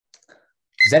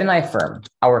Zed and I affirm.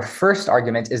 Our first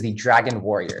argument is the Dragon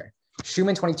Warrior.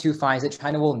 Schuman 22 finds that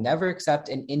China will never accept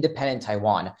an independent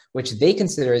Taiwan, which they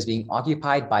consider as being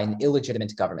occupied by an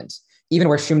illegitimate government. Even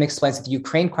where Schuman explains that the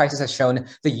Ukraine crisis has shown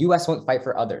the US won't fight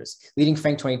for others, leading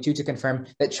Frank 22 to confirm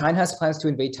that China has plans to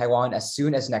invade Taiwan as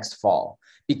soon as next fall.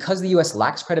 Because the US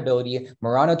lacks credibility,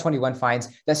 Murano 21 finds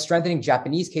that strengthening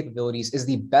Japanese capabilities is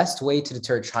the best way to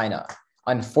deter China.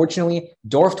 Unfortunately,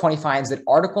 Dorf 20 finds that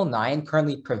Article 9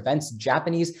 currently prevents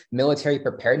Japanese military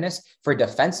preparedness for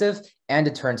defensive and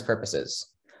deterrence purposes.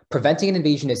 Preventing an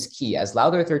invasion is key, as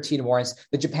Lauder 13 warns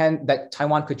that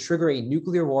Taiwan could trigger a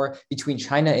nuclear war between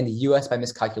China and the US by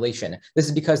miscalculation. This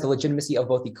is because the legitimacy of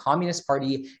both the Communist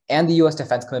Party and the US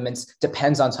defense commitments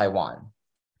depends on Taiwan.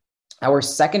 Our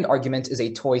second argument is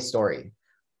a toy story.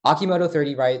 Akimoto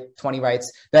 20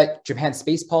 writes that Japan's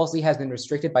space policy has been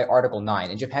restricted by Article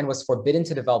 9, and Japan was forbidden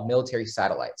to develop military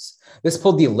satellites. This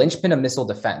pulled the linchpin of missile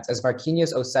defense, as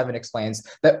Marquinhos 07 explains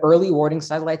that early warning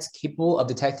satellites capable of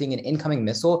detecting an incoming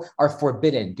missile are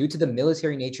forbidden due to the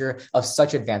military nature of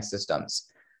such advanced systems.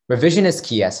 Revision is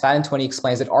key, as Fadden 20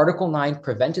 explains that Article 9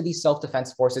 prevented these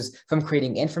self-defense forces from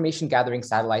creating information-gathering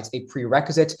satellites, a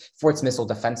prerequisite for its missile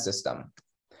defense system.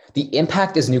 The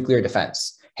impact is nuclear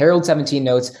defense. Herald 17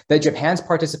 notes that Japan's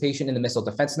participation in the missile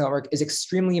defense network is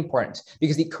extremely important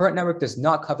because the current network does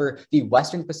not cover the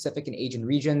Western Pacific and Asian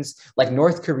regions like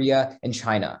North Korea and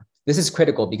China. This is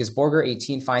critical because Borger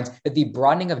 18 finds that the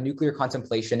broadening of nuclear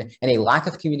contemplation and a lack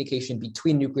of communication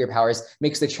between nuclear powers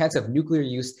makes the chance of nuclear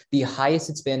use the highest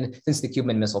it's been since the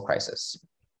Cuban Missile Crisis.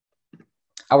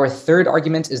 Our third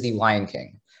argument is the Lion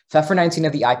King. Pfeffer 19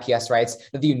 of the IPS writes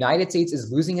that the United States is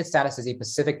losing its status as a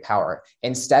Pacific power.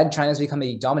 Instead, China has become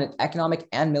a dominant economic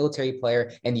and military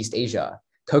player in East Asia.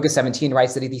 Koga 17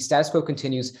 writes that if the status quo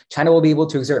continues, China will be able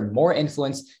to exert more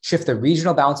influence, shift the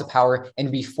regional balance of power, and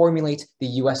reformulate the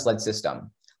US-led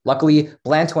system. Luckily,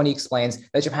 Bland 20 explains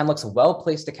that Japan looks well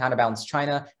placed to counterbalance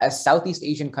China, as Southeast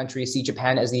Asian countries see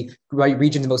Japan as the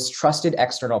region's most trusted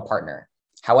external partner.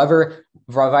 However,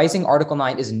 revising Article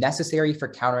 9 is necessary for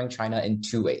countering China in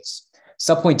two ways.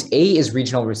 Subpoint A is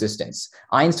regional resistance.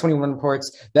 Eins 21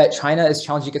 reports that China is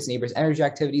challenging its neighbors' energy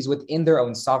activities within their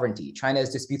own sovereignty. China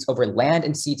has disputes over land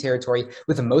and sea territory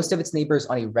with most of its neighbors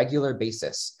on a regular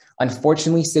basis.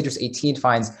 Unfortunately, Citrus 18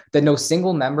 finds that no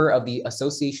single member of the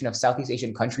Association of Southeast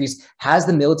Asian Countries has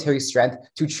the military strength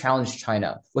to challenge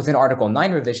China. With an Article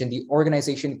 9 revision, the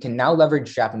organization can now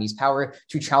leverage Japanese power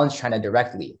to challenge China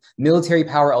directly. Military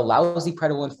power allows the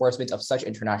credible enforcement of such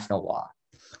international law.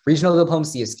 Regional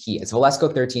diplomacy is key, as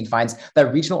Valesco 13 finds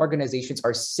that regional organizations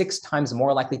are 6 times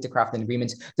more likely to craft an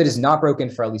agreement that is not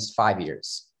broken for at least 5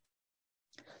 years.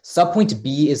 Subpoint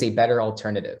B is a better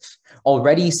alternative.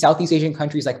 Already, Southeast Asian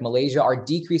countries like Malaysia are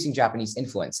decreasing Japanese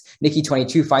influence. Nikki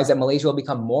 22 finds that Malaysia will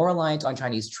become more reliant on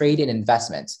Chinese trade and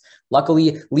investment.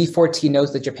 Luckily, Lee 14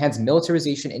 notes that Japan's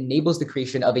militarization enables the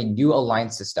creation of a new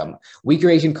alliance system. Weaker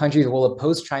Asian countries will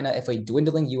oppose China if a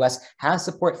dwindling US has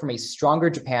support from a stronger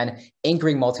Japan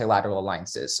anchoring multilateral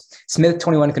alliances. Smith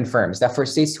 21 confirms that for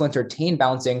states to entertain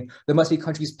balancing, there must be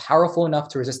countries powerful enough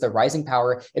to resist the rising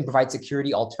power and provide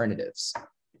security alternatives.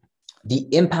 The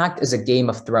impact is a Game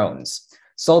of Thrones.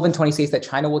 Sullivan 20 states that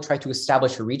China will try to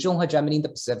establish a regional hegemony in the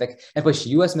Pacific and push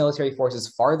US military forces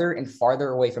farther and farther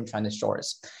away from China's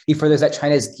shores. He furthers that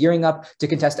China is gearing up to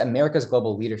contest America's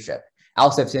global leadership.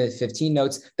 Alice 15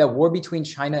 notes that war between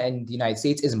China and the United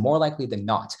States is more likely than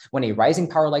not. When a rising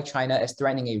power like China is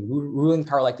threatening a ruling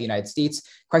power like the United States,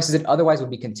 crises that otherwise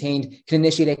would be contained can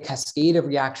initiate a cascade of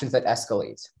reactions that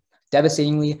escalate.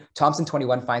 Devastatingly, Thompson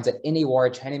 21 finds that in a war,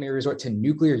 China may resort to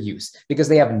nuclear use because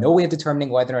they have no way of determining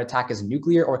whether an attack is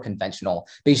nuclear or conventional.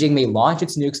 Beijing may launch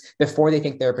its nukes before they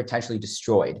think they are potentially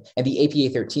destroyed. And the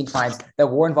APA 13 finds that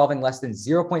war involving less than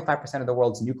 0.5% of the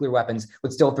world's nuclear weapons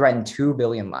would still threaten 2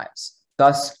 billion lives.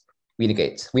 Thus, we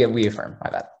negate, we affirm, my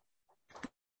bad.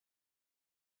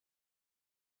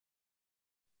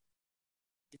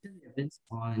 Evidence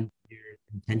on your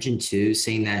contention 2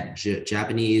 saying that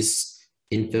Japanese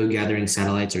info gathering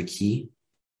satellites are key.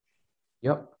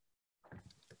 Yep.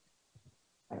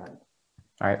 All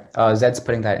right. Zed's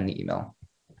putting that in the email.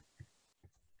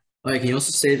 All right. Can you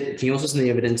also send the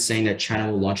evidence saying that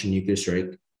China will launch a nuclear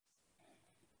strike?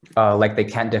 Like they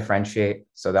can't differentiate,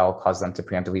 so that will cause them to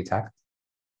preemptively attack?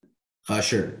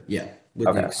 Sure. Yeah. With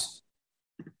nukes.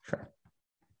 Sure.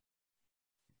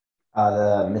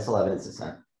 The missile evidence is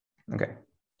sent. Okay.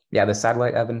 Yeah, the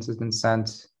satellite evidence has been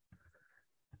sent.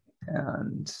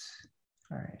 And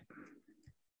all right,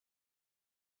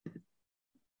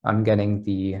 I'm getting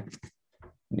the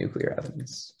nuclear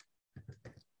evidence.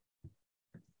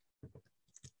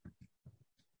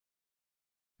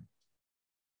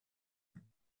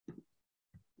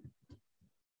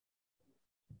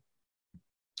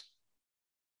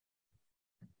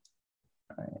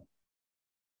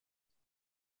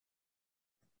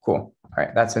 Cool. All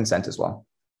right, that's been sent as well.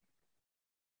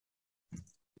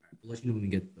 I'll let you know when we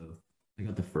get both. I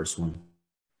got the first one.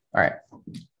 All right.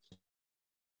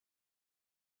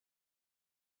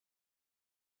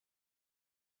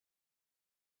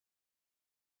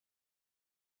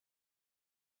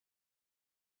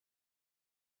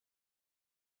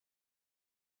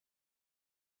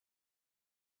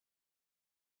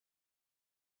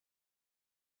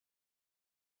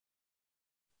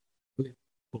 Okay,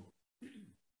 cool.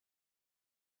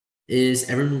 Is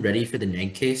everyone ready for the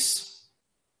neg case?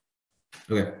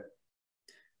 Okay.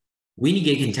 We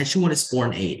negate contention 1 is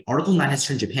foreign aid. Article 9 has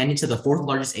turned Japan into the fourth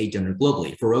largest aid donor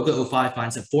globally. Furuoka 05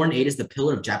 finds that foreign aid is the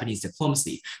pillar of Japanese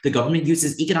diplomacy. The government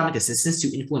uses economic assistance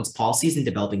to influence policies in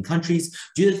developing countries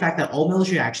due to the fact that all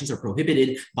military actions are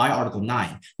prohibited by Article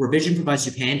 9. Revision provides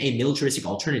Japan a militaristic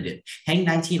alternative. Hang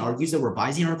 19 argues that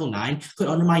revising Article 9 could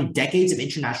undermine decades of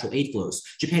international aid flows.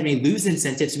 Japan may lose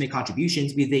incentives to make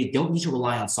contributions because they don't need to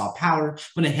rely on soft power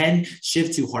when ahead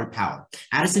shift to hard power.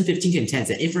 Addison 15 contends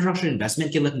that infrastructure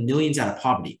investment can lift millions out of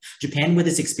poverty. Japan, with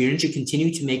its experience, should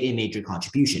continue to make a major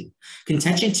contribution.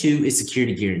 Contention 2 is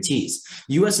security guarantees.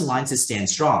 U.S. alliances stand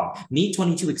strong. Me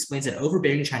 22 explains that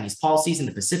overbearing Chinese policies in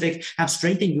the Pacific have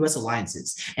strengthened U.S.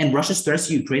 alliances, and Russia's threats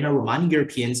to Ukraine are reminding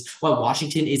Europeans why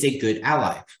Washington is a good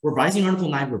ally. Revising Article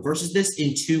 9 reverses this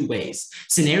in 2 ways.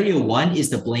 Scenario 1 is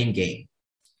the blame game.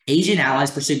 Asian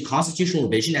allies pursued constitutional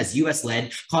revision as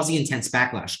U.S.-led, causing intense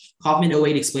backlash. Kaufman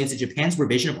 08 explains that Japan's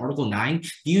revision of Article 9,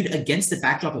 viewed against the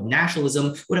backdrop of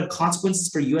nationalism, would have consequences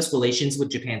for U.S. relations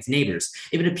with Japan's neighbors.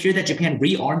 If it appeared that Japan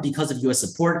rearmed because of U.S.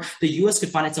 support, the U.S. could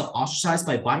find itself ostracized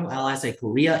by vital allies like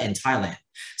Korea and Thailand.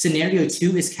 Scenario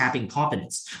 2 is capping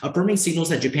confidence, affirming signals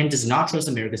that Japan does not trust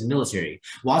America's military.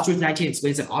 Wadsworth 19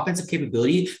 explains that offensive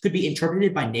capability could be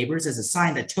interpreted by neighbors as a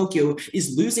sign that Tokyo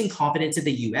is losing confidence in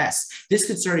the U.S. This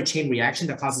could start a chain reaction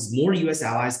that causes more U.S.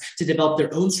 allies to develop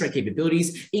their own strike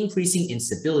capabilities, increasing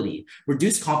instability.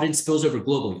 Reduced confidence spills over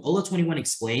globally. Ola 21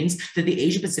 explains that the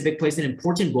Asia-Pacific plays an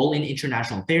important role in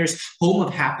international affairs, home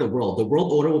of half the world. The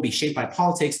world order will be shaped by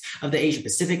politics of the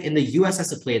Asia-Pacific, and the U.S. has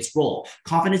to play its role.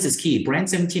 Confidence is key. Brand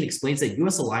 17 explains that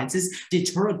U.S. alliances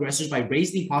deter aggressors by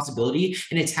raising the possibility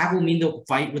an attack will mean they'll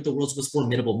fight with the world's most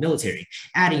formidable military,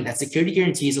 adding that security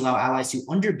guarantees allow allies to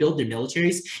underbuild their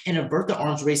militaries and avert the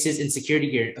arms races and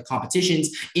security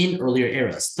competitions in earlier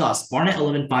eras. Thus, Barnett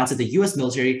 11 finds that the U.S.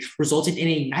 military resulted in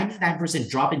a 99%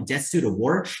 drop in deaths due to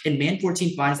war, and Man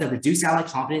 14 finds that reduced allied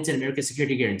confidence in America's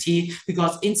security guarantee could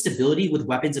cause instability with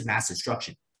weapons of mass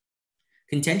destruction.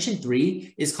 Contention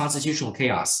 3 is constitutional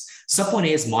chaos. Subpoint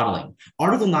A is modeling.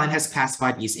 Article 9 has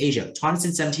pacified East Asia.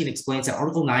 Tonson 17 explains that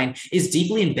Article 9 is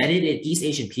deeply embedded in East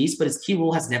Asian peace, but its key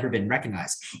role has never been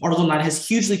recognized. Article 9 has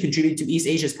hugely contributed to East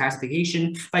Asia's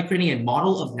pacification by creating a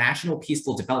model of national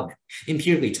peaceful development.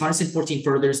 Empirically, Tonson 14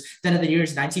 furthers that in the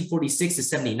years 1946 to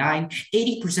 79,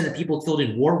 80% of people killed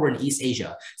in war were in East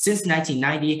Asia. Since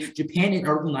 1990, Japan and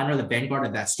Article 9 are the vanguard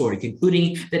of that story,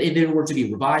 concluding that if it were to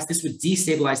be revised, this would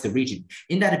destabilize the region.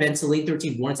 In that event, Celine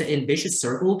 13 warns that in vicious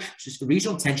circle,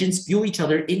 regional tensions fuel each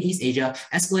other in East Asia,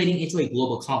 escalating into a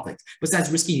global conflict.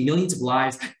 Besides risking millions of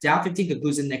lives, Dow 15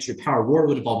 concludes that an extra power war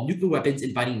would involve nuclear weapons,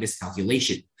 inviting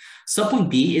miscalculation. Subpoint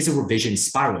B is a revision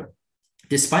spiral.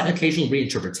 Despite occasional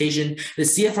reinterpretation, the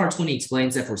CFR 20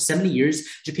 explains that for 70 years,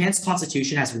 Japan's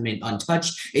constitution has remained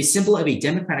untouched, a symbol of a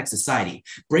democratic society.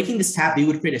 Breaking this taboo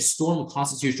would create a storm of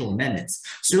constitutional amendments.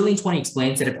 Sterling 20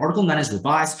 explains that if Article 9 is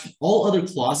revised, all other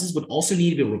clauses would also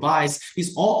need to be revised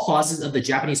because all clauses of the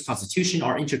Japanese constitution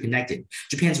are interconnected.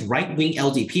 Japan's right-wing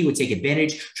LDP would take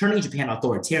advantage, turning Japan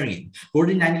authoritarian.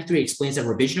 Gordon 93 explains that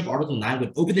revision of Article 9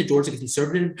 would open the door to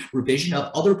conservative revision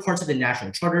of other parts of the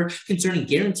National Charter concerning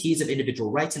guarantees of individual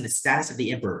rights and the status of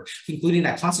the emperor, concluding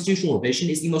that constitutional revision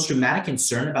is the most dramatic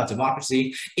concern about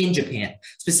democracy in Japan.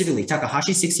 Specifically,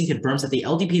 Takahashi 16 confirms that the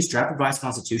LDP's draft revised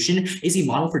constitution is a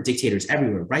model for dictators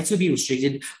everywhere. Rights would be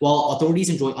restricted while authorities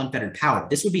enjoy unfettered power.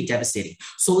 This would be devastating.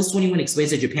 Solus 21 explains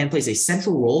that Japan plays a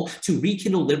central role to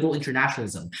rekindle liberal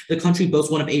internationalism. The country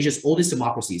boasts one of Asia's oldest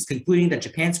democracies, concluding that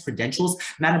Japan's credentials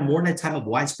matter more in a time of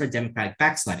widespread democratic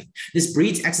backsliding. This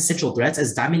breeds existential threats,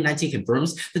 as Diamond 19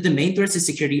 confirms that the main threats to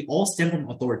security all stem from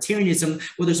authoritarianism,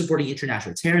 whether supporting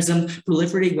international terrorism,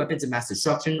 proliferating weapons of mass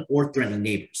destruction, or threatening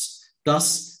neighbors.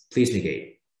 Thus, please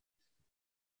negate.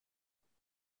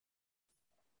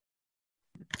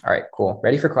 All right, cool.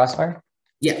 Ready for crossfire?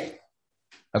 Yeah.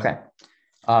 Okay.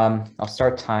 I'll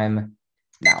start time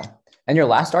now. In your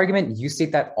last argument, you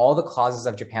state that all the clauses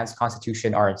of Japan's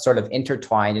constitution are sort of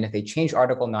intertwined, and if they change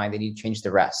Article 9, they need to change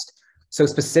the rest. So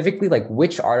specifically, like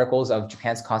which articles of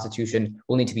Japan's constitution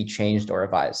will need to be changed or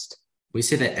revised? We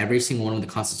say that every single one of the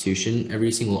Constitution,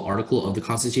 every single article of the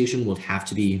Constitution will have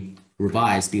to be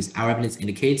revised because our evidence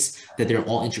indicates that they're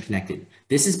all interconnected.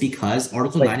 This is because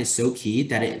Article 9 is so key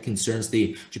that it concerns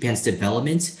Japan's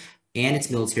development and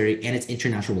its military and its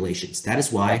international relations. That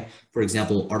is why, for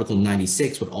example, Article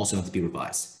 96 would also have to be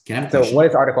revised. Can I have a question? So what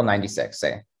does Article 96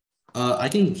 say? I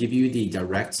can give you the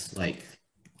direct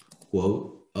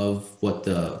quote of what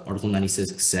the Article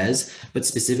 96 says, but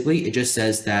specifically it just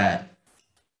says that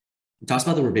it talks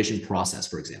about the revision process,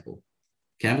 for example.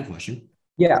 Can I have a question?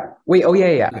 Yeah. Wait. Oh,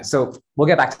 yeah. Okay. So we'll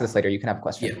get back to this later. You can have a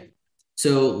question. Yeah.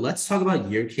 So let's talk about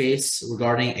your case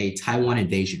regarding a Taiwan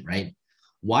invasion, right?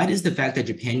 Why does the fact that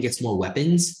Japan gets more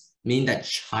weapons mean that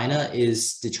China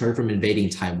is deterred from invading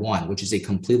Taiwan, which is a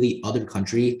completely other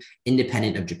country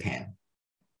independent of Japan?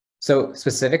 So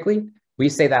specifically, we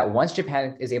say that once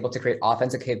Japan is able to create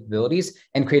offensive capabilities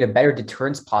and create a better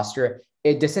deterrence posture,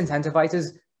 it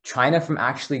disincentivizes China from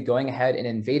actually going ahead and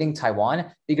invading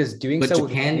Taiwan because doing so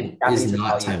Japan is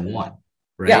not Taiwan,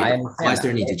 right? Yeah, I understand. Why is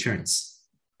there any deterrence?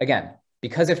 Again,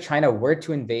 because if China were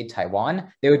to invade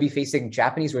Taiwan, they would be facing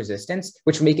Japanese resistance,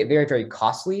 which would make it very, very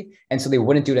costly. And so they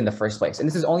wouldn't do it in the first place. And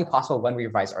this is only possible when we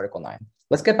revise Article 9.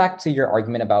 Let's get back to your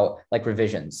argument about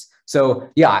revisions. So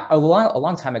yeah, a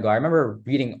long time ago, I remember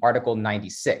reading Article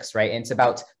 96, right? And it's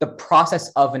about the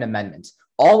process of an amendment.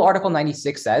 All Article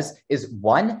 96 says is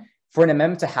one, for an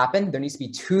amendment to happen, there needs to be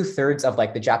 2/3 of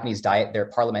the Japanese Diet, their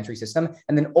parliamentary system,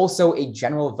 and then also a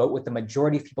general vote with the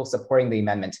majority of people supporting the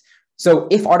amendment. So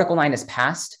if Article 9 is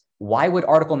passed, why would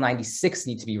Article 96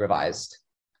 need to be revised?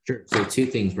 Sure. So two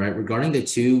things, right? Regarding the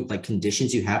two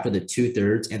conditions you have for the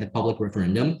 2/3 and the public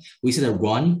referendum, we said that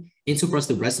one, insofar as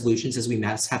the resolution says we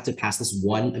must have to pass this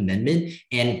one amendment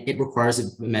and it requires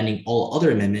amending all other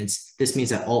amendments, this means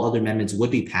that all other amendments would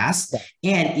be passed.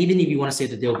 And even if you want to say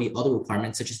that there will be other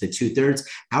requirements such as the 2/3,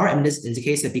 our evidence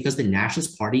indicates that because the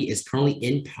Nationalist Party is currently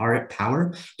in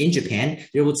power in Japan,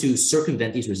 they're able to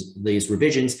circumvent these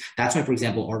revisions. That's why, for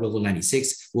example, Article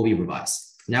 96 will be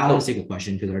revised. Now I want to take a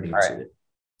question because I already answered it.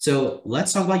 So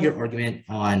let's talk about your argument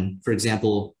on, for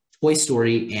example, Toy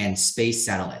Story and space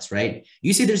satellites, right?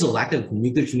 You say there's a lack of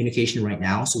nuclear communication right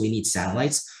now, so we need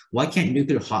satellites. Why can't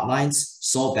nuclear hotlines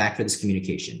solve back for this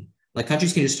communication?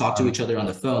 Countries can just talk to each other on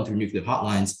the phone through nuclear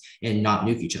hotlines and not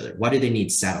nuke each other. Why do they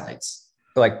need satellites?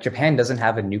 So Japan doesn't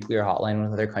have a nuclear hotline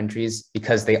with other countries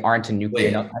because they aren't a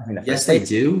nuclear country in the first place. Yes, they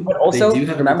do. But also, they do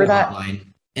have remember a nuclear that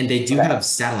hotline, and they do have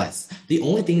satellites. The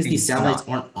only thing is these satellites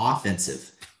aren't offensive.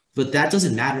 But that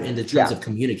doesn't matter in the terms of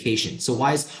communication. So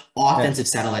why is offensive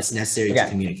satellites necessary to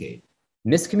communicate?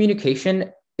 Miscommunication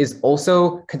is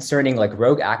also concerning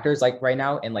rogue actors right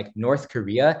now in North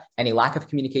Korea and a lack of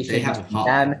communication between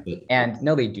them. And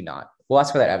no, they do not. We'll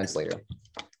ask for that evidence later.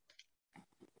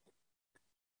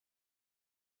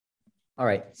 All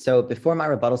right. So before my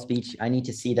rebuttal speech, I need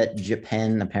to see that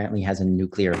Japan apparently has a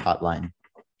nuclear hotline.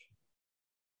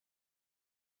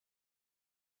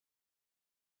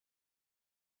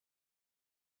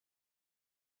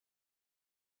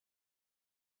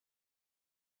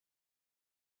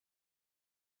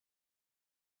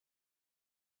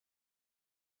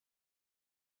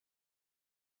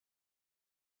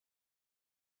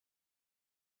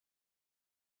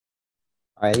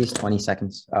 All right, at least 20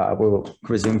 seconds. We'll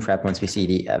resume prep once we see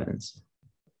the evidence.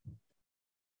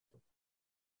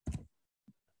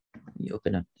 Let me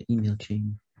open up the email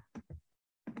chain.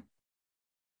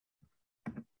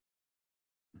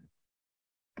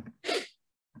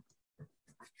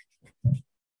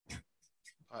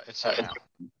 It's here now.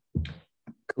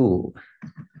 Cool.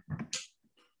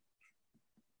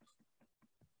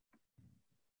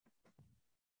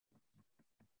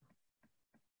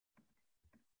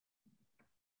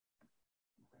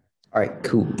 All right,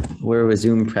 cool. We're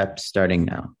resume prep starting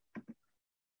now.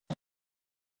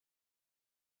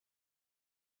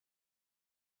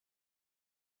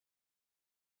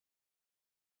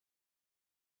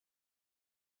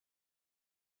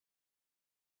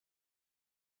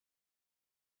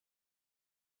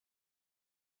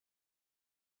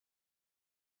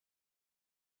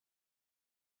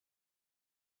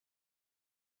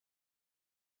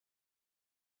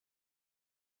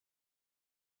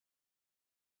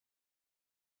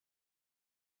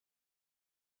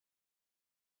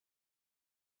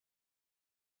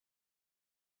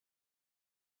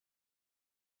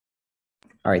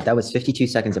 All right, that was 52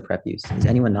 seconds of prep use. Is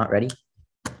anyone not ready?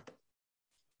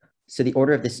 So the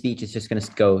order of the speech is just going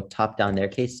to go top down their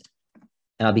case,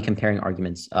 and I'll be comparing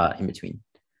arguments in between.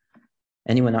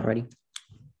 Anyone not ready?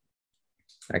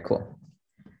 All right, cool.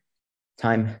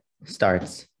 Time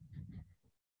starts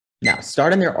Now,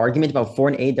 start on their argument about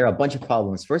foreign aid. There are a bunch of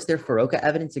problems. First, their Furoka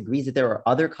evidence agrees that there are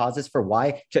other causes for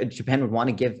why Japan would want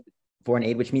to give foreign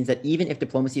aid, which means that even if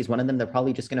diplomacy is one of them, they're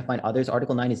probably just going to find others.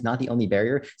 Article 9 is not the only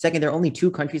barrier. Second, there are only 2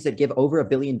 countries that give over $1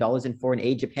 billion in foreign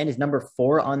aid. Japan is number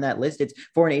 4 on that list. Its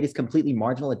foreign aid is completely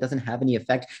marginal. It doesn't have any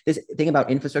effect. This thing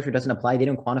about infrastructure doesn't apply. They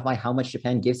don't quantify how much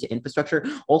Japan gives to infrastructure.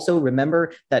 Also,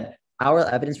 remember that our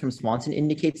evidence from Swanson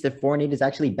indicates that foreign aid is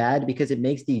actually bad because it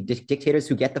makes the dictators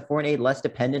who get the foreign aid less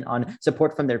dependent on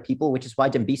support from their people, which is why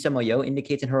Dambisa Moyo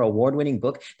indicates in her award-winning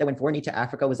book that when foreign aid to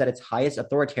Africa was at its highest,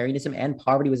 authoritarianism and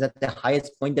poverty was at the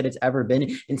highest point that it's ever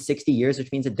been in 60 years,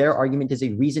 which means that their argument is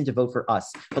a reason to vote for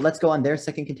us. But let's go on their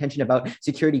second contention about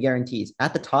security guarantees.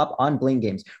 At the top, on blame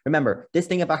games. Remember, this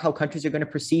thing about how countries are going to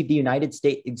perceive the United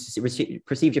States,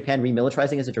 perceive Japan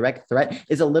remilitarizing as a direct threat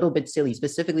is a little bit silly,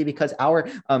 specifically because our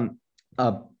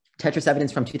Tetris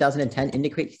evidence from 2010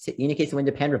 indicates that when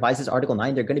Japan revises Article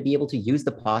 9, they're going to be able to use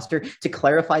the posture to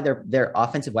clarify their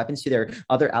offensive weapons to their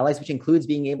other allies, which includes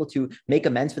being able to make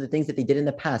amends for the things that they did in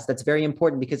the past. That's very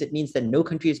important because it means that no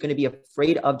country is going to be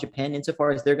afraid of Japan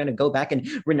insofar as they're going to go back and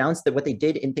renounce what they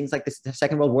did in things like the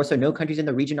Second World War. So no countries in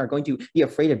the region are going to be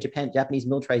afraid of Japanese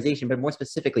militarization. But more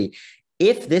specifically,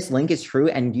 if this link is true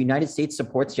and the United States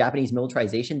supports Japanese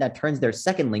militarization, that turns their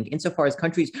second link insofar as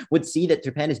countries would see that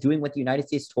Japan is doing what the United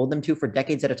States told them to for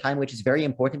decades at a time, which is very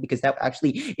important because that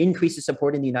actually increases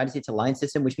support in the United States alliance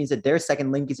system, which means that their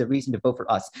second link is a reason to vote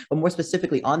for us. But more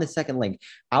specifically on the second link,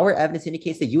 our evidence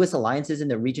indicates that U.S. alliances in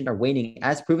the region are waning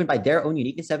as proven by their own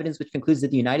uniqueness evidence, which concludes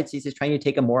that the United States is trying to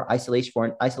take a more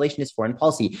isolationist foreign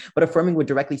policy. But affirming would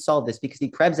directly solve this because the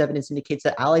Krebs evidence indicates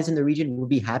that allies in the region will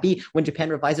be happy when Japan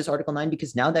revises Article 9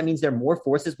 because now that means there are more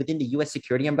forces within the U.S.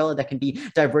 security umbrella that can be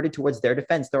diverted towards their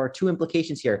defense. There are 2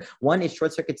 implications here. One, it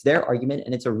short circuits their argument,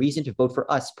 and it's a reason to vote for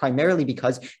us, primarily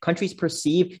because countries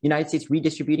perceive the United States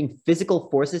redistributing physical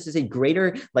forces as a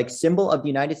greater symbol of the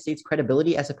United States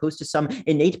credibility as opposed to some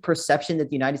innate perception that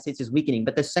the United States is weakening.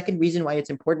 But the second reason why it's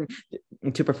important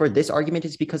to prefer this argument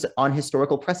is because on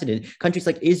historical precedent, countries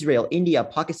like Israel, India,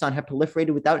 Pakistan have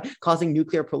proliferated without causing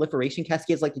nuclear proliferation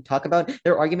cascades like you talk about.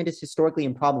 Their argument is historically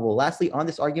improbable. Lastly, on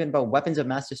this argument about weapons of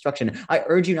mass destruction, I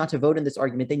urge you not to vote in this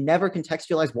argument. They never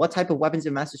contextualize what type of weapons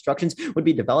of mass destructions would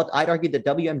be developed. I'd argue that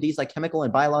WMDs like chemical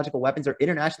and biological weapons are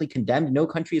internationally condemned. No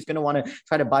country is going to want to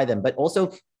try to buy them. But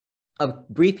also, a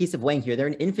brief piece of weighing here. There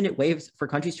are infinite ways for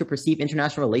countries to perceive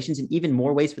international relations and even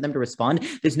more ways for them to respond.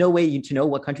 There's no way to know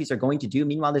what countries are going to do.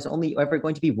 Meanwhile, there's only ever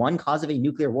going to be one cause of a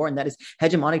nuclear war, and that is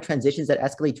hegemonic transitions that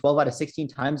escalate 12 out of 16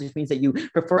 times, which means that you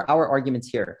prefer our arguments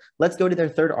here. Let's go to their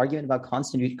third argument about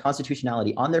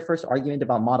constitutionality. On their first argument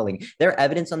about modeling, their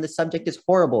evidence on this subject is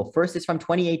horrible. First is from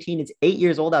 2018. It's 8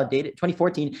 years old, outdated.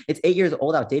 2014. It's 8 years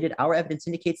old, outdated. Our evidence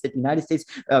indicates that the United States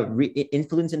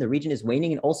influence in the region is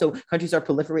waning, and also countries are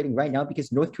proliferating right now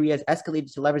because North Korea has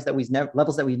escalated to levels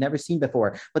that we've never seen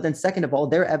before. But then second of all,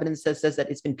 their evidence says that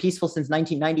it's been peaceful since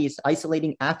 1990. It's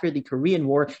isolating after the Korean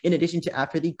War, in addition to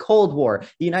after the Cold War.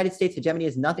 The United States hegemony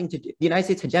has nothing to do. The United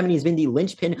States hegemony has been the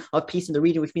linchpin of peace in the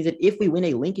region, which means that if we win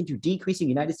a link into decreasing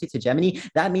United States hegemony,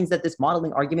 that means that this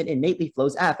modeling argument innately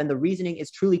flows F. And the reasoning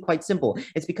is truly quite simple.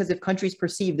 It's because if countries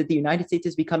perceive that the United States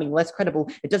is becoming less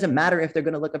credible, it doesn't matter if they're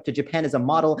going to look up to Japan as a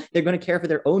model. They're going to care for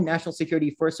their own national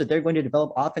security first, so they're going to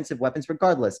develop offensive weapons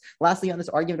regardless. Lastly, on this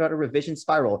argument about a revision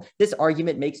spiral, this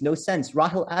argument makes no sense.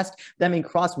 Rahil asked them in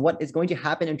cross what is going to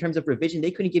happen in terms of revision.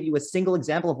 They couldn't give you a single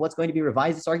example of what's going to be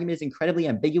revised. This argument is incredibly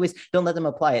ambiguous. Don't let them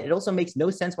apply it. It also makes no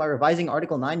sense why revising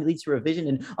Article 9 leads to revision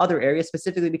in other areas,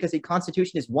 specifically because a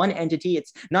constitution is one entity.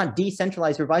 It's not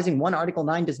decentralized. Revising one Article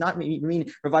 9 does not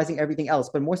mean revising everything else.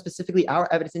 But more specifically,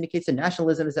 our evidence indicates that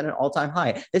nationalism is at an all-time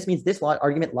high. This means this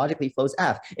argument logically flows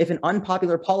F. If an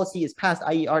unpopular policy is passed,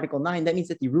 i.e. Article 9, that means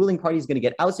that the ruling party is going to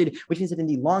get ousted, which means that in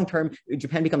the long term,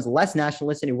 Japan becomes less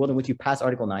nationalist in a world in which you pass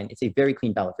Article 9. It's a very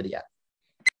clean ballot for the F.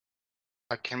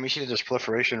 Can we see this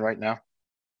proliferation right now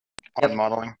on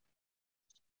modeling?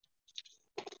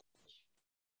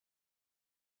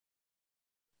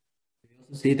 Can you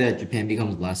also say that Japan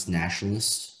becomes less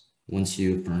nationalist once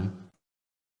you affirm?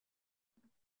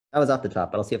 That was off the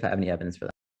top, but I'll see if I have any evidence for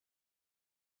that.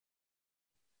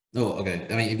 Oh, okay.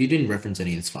 I mean, if you didn't reference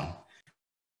any, it's fine.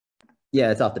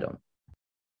 Yeah, it's off the dome.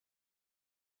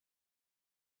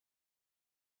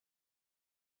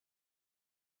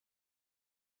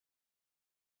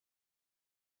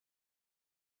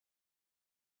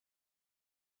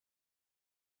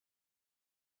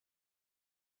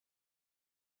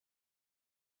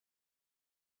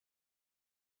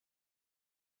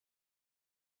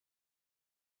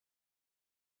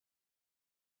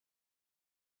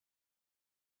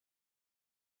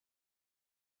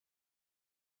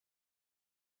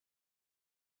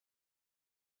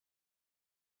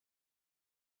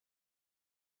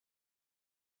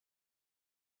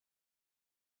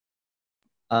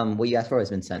 What you asked for has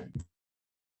been sent.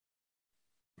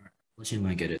 Let you know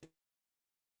when I get it.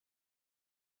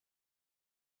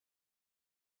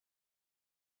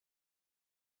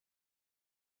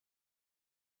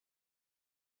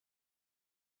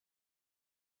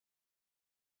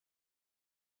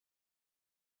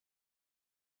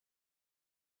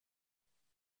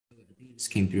 This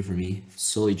came through for me.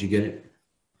 Sully, did you get it?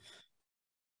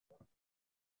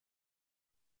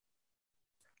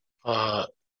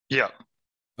 Yeah.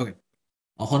 Okay.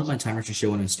 I'll hold up my timer to show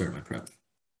when I start my prep.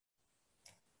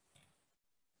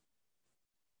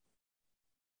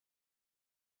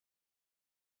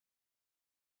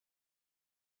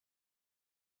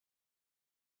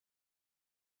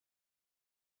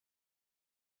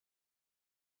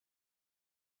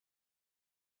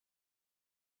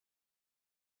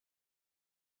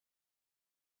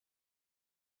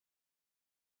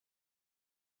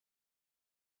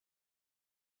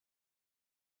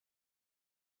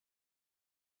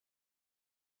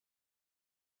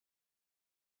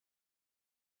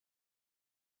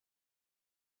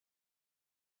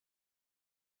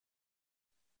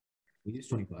 We use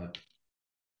 25.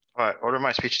 All right, order of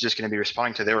my speech is just going to be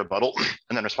responding to their rebuttal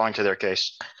and then responding to their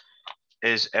case.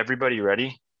 Is everybody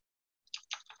ready?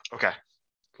 Okay,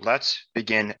 let's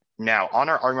begin now. On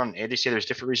our argument on A, they say there's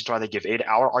different reasons why they give aid.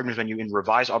 Our argument is when you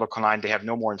revise Article 9, they have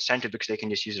no more incentive because they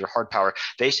can just use their hard power.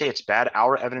 They say it's bad.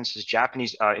 Our evidence is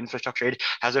Japanese infrastructure aid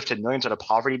has lifted millions out of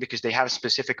poverty because they have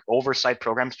specific oversight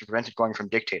programs to prevent it going from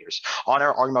dictators. On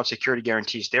our argument about security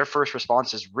guarantees, their first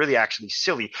response is really actually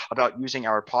silly about using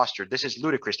our posture. This is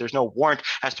ludicrous. There's no warrant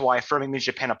as to why affirming means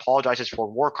Japan apologizes for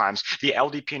war crimes. The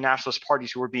LDP and nationalist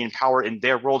parties who are being in power in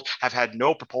their world have had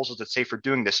no proposals that say for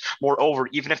doing this. Moreover,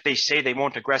 even if they say they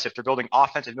won't aggress, if they're building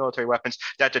offensive military weapons,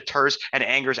 that deters and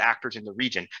angers actors in the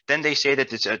region. Then they say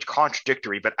that it's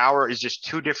contradictory, but our is just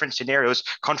two different scenarios.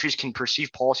 Countries can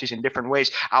perceive policies in different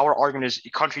ways. Our argument is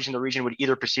countries in the region would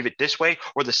either perceive it this way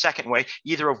or the second way,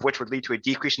 either of which would lead to a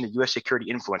decrease in the U.S. security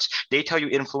influence. They tell you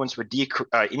influence would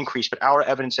increase, but our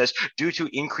evidence says due to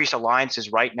increased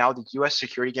alliances right now, the U.S.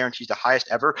 security guarantee is the highest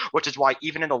ever, which is why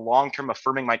even in the long term,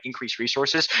 affirming might increase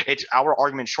resources. It's our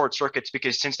argument short circuits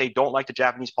because since they don't like the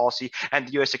Japanese policy and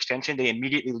the U.S. extension, they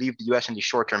immediately leave the U.S. in the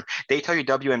short term. They tell you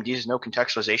WMDs is no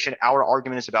contextualization. Our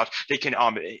argument is about they can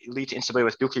lead to instability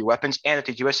with nuclear weapons and that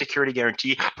the U.S. security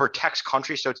guarantee protects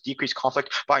countries, so it's decreased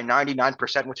conflict by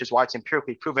 99%, which is why it's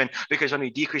empirically proven because when we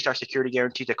decreased our security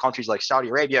guarantee to countries like Saudi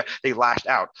Arabia, they lashed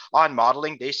out. On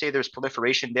modeling, they say there's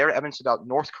proliferation. Their evidence about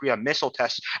North Korea missile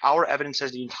tests, our evidence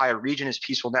says the entire region is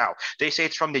peaceful now. They say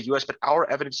it's from the U.S., but our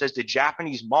evidence says the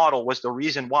Japanese model was the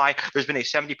reason why there's been a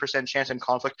 70% chance in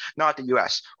conflict, not the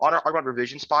U.S. On our argument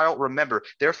revision spiral, remember,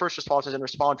 their first response is in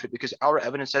response to it because our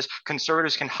evidence says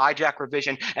conservatives can hijack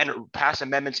revision and pass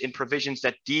amendments in provisions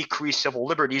that decrease civil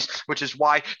liberties, which is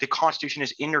why the Constitution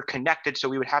is interconnected. So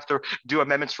we would have to do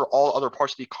amendments for all other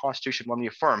parts of the Constitution when we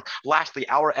affirm. Lastly,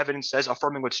 our evidence says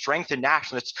affirming would strengthen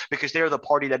nationalists because they are the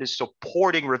party that is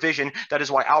supporting revision. That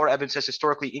is why our evidence says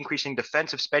historically increasing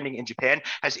defensive spending in Japan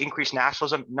has increased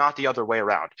nationalism, not the other way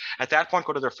around. At that point,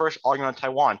 go to their first argument on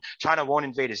Taiwan. China won't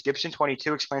invade. As Gibson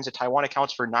 22 explains that Taiwan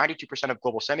accounts for 92% of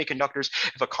global semiconductors.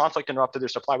 If a conflict interrupted their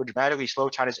supply, would dramatically slow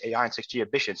China's AI and 6G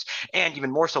ambitions. And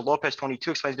even more so, Lopez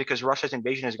 22 explains because Russia's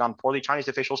invasion has gone poorly, Chinese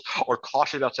officials are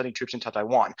cautious about sending troops into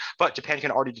Taiwan. But Japan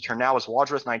can already deter now, as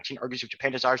Wadsworth 19 argues if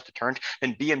Japan desires deterrent,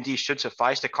 then BMD should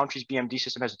suffice. The country's BMD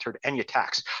system has deterred any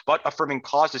attacks. But affirming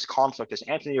caused this conflict, as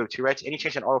Anthony O2 writes, any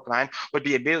change in Article 9 would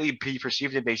be immediately be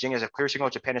perceived in Beijing as a clear signal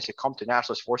Japan has succumbed to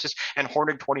nationalist forces, and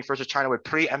Hornet 21st of China would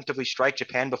preemptively strike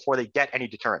Japan before they get any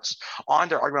deterrence. On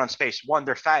their argument on space, one,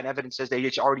 their fat evidence says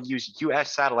they already use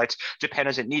US satellites. Japan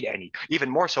doesn't need any. Even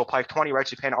more so, Pike 20 writes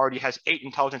Japan already has 8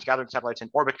 intelligence gathering satellites in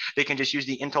orbit. They can just use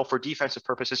the intel for defensive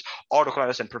purposes,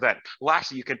 autoclonize and prevent.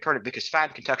 Lastly, you can turn it because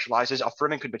FAT contextualizes,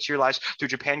 affirming could materialize through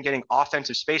Japan getting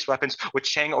offensive space weapons,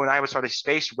 which Chang 09 would start a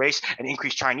space race and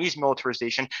increase Chinese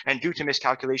militarization. And due to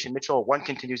miscalculation, Mitchell 1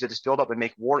 continues that this buildup would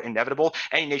make war inevitable.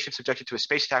 Any nation subjected to a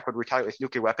space attack would retaliate with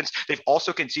nuclear weapons. They've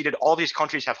also conceded all these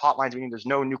countries have hotlines, meaning there's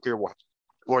no nuclear war.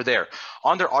 Or there.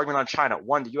 On their argument on China,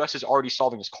 one, the U.S. is already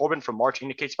solving this. Corbyn from March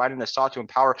indicates Biden has sought to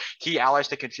empower key allies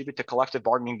to contribute to collective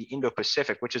bargaining in the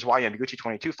Indo-Pacific, which is why Yamaguchi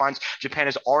 22 finds Japan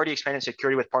has already expanded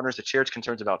security with partners that share its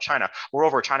concerns about China.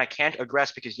 Moreover, China can't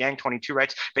aggress because Yang 22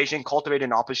 writes, Beijing cultivated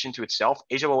an opposition to itself.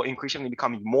 Asia will increasingly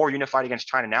become more unified against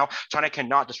China now. China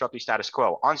cannot disrupt the status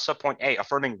quo. On subpoint A,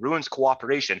 affirming ruins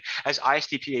cooperation. As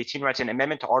ISTP 18 writes, an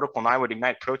amendment to Article 9 would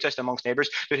ignite protest amongst neighbors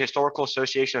through the historical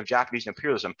association of Japanese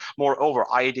imperialism. Moreover,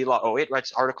 IAD Law 08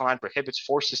 writes Article 9 prohibits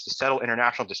forces to settle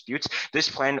international disputes. This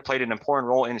plan played an important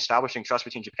role in establishing trust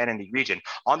between Japan and the region.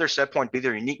 On their said point,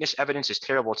 their uniqueness evidence is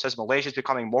terrible. It says Malaysia is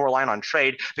becoming more reliant on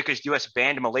trade because the U.S.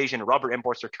 banned Malaysian rubber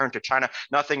imports returned to China.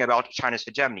 Nothing about China's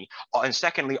hegemony. And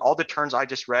secondly, all the terms I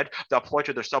just read that apply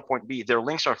to their subpoint B, their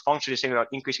links are functionally the same about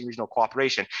increasing regional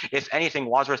cooperation. If anything,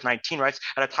 Wadsworth 19 writes,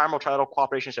 at a time where trilateral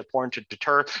cooperation is important to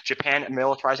deter Japan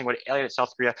militarizing would alienate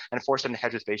South Korea and force them to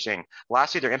hedge with Beijing.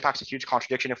 Lastly, their impact's a huge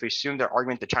contradiction. If we assume their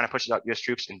argument that China pushes out U.S.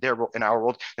 troops in our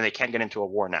world, then they can't get into a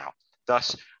war now.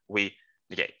 Thus, we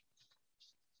negate.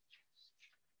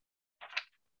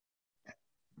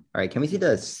 All right, can we see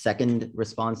the second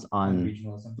response on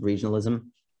regionalism?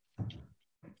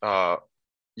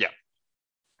 Yeah.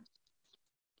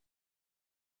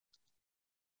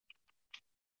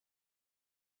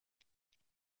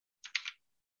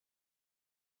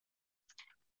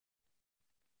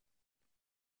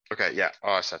 Okay, yeah,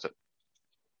 I set it.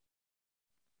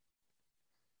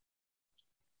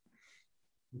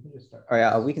 All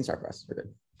right, we can start for us. We're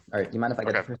good. All right, do you mind if I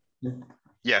get the first?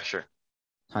 Yeah, sure.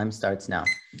 Time starts now.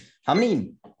 How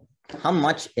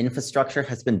much infrastructure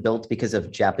has been built because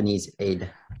of Japanese aid?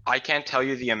 I can't tell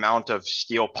you the amount of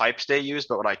steel pipes they use,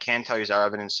 but what I can tell you is our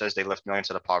evidence says they lift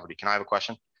millions out of poverty. Can I have a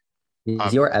question?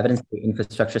 Is your evidence that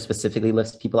infrastructure specifically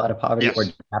lifts people out of poverty, yes. or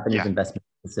Japanese investment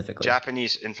specifically?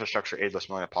 Japanese infrastructure aid lifts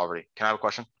millions out of poverty. Can I have a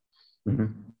question? Mm-hmm.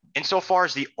 Insofar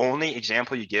as the only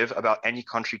example you give about any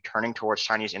country turning towards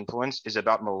Chinese influence is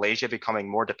about Malaysia becoming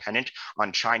more dependent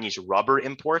on Chinese rubber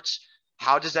imports,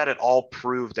 how does that at all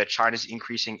prove that China's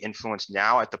increasing influence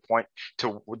now at the point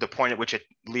at which it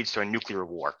leads to a nuclear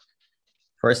war?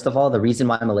 First of all, the reason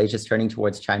why Malaysia is turning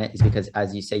towards China is because,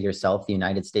 as you say yourself, the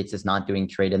United States is not doing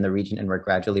trade in the region, and we're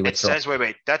gradually withdrawing. It says,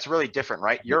 wait, that's really different,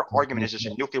 right? Your argument is there's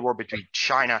a nuclear war between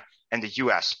China and the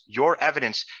US. Your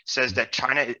evidence says that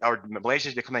China or Malaysia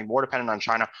is becoming more dependent on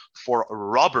China for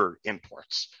rubber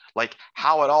imports. Like,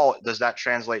 how at all does that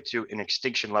translate to an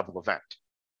extinction level event?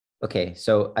 Okay,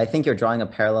 so I think you're drawing a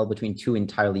parallel between two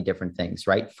entirely different things,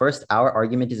 right? First, our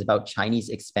argument is about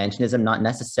Chinese expansionism, not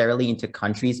necessarily into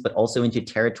countries, but also into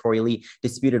territorially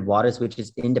disputed waters, which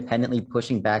is independently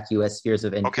pushing back U.S. spheres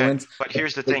of influence. Okay, but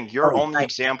here's the thing. Your only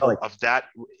example of that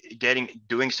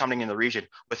doing something in the region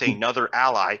with another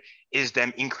ally is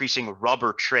them increasing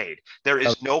rubber trade. There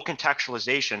is no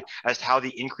contextualization as to how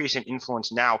the increase in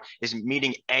influence now is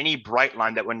meeting any bright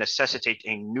line that would necessitate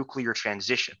a nuclear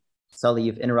transition. Sully,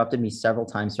 you've interrupted me several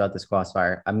times throughout this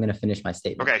crossfire. I'm going to finish my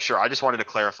statement. Okay, sure. I just wanted to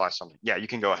clarify something. Yeah, you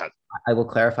can go ahead. I will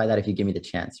clarify that if you give me the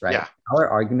chance, right? Yeah. Our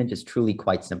argument is truly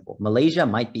quite simple. Malaysia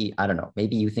might be, I don't know,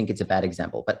 maybe you think it's a bad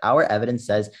example, but our evidence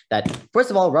says that,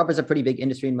 first of all, rubber is a pretty big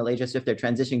industry in Malaysia. So if they're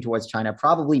transitioning towards China,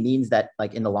 probably means that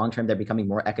like in the long term, they're becoming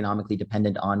more economically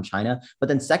dependent on China. But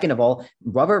then second of all,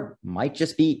 rubber might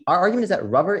just be, our argument is that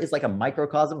rubber is like a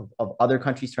microcosm of other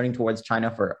countries turning towards China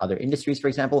for other industries, for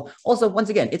example. Also, once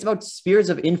again, it's about spheres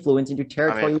of influence into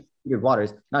territorial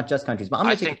waters, not just countries. But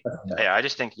I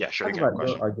just think, yeah, sure. Again,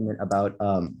 your argument about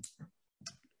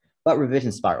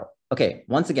revision spiral. Okay,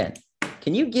 once again,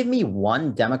 can you give me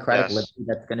one democratic liberty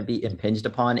that's going to be impinged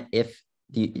upon if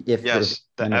the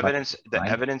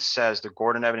evidence says, the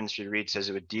Gordon evidence you read says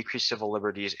it would decrease civil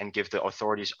liberties and give the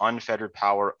authorities unfettered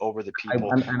power over the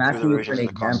people. I'm asking you for an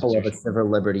example of a civil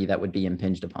liberty that would be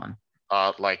impinged upon.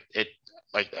 Like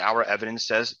our evidence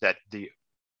says that the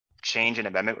change in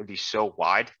amendment would be so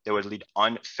wide that would lead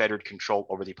unfettered control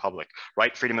over the public,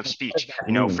 right? Freedom of speech,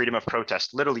 freedom of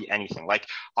protest, literally anything. Like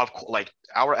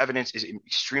our evidence is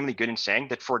extremely good in saying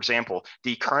that, for example,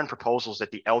 the current proposals that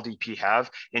the LDP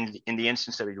have in the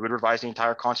instance that we would revise the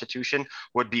entire constitution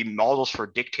would be models for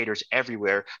dictators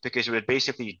everywhere, because it would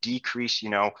basically decrease,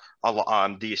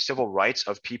 the civil rights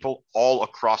of people all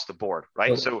across the board,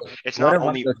 right? So it's not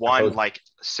only one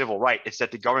civil right, it's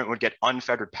that the government would get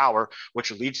unfettered power,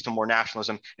 which leads to more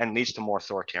nationalism and leads to more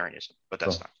authoritarianism. But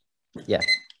that's not. Yeah.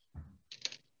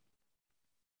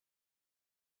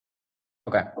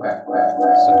 Okay.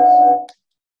 So,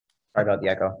 sorry about the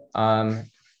echo.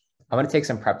 I want to take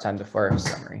some prep time before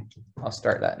summary. I'll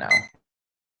start that now.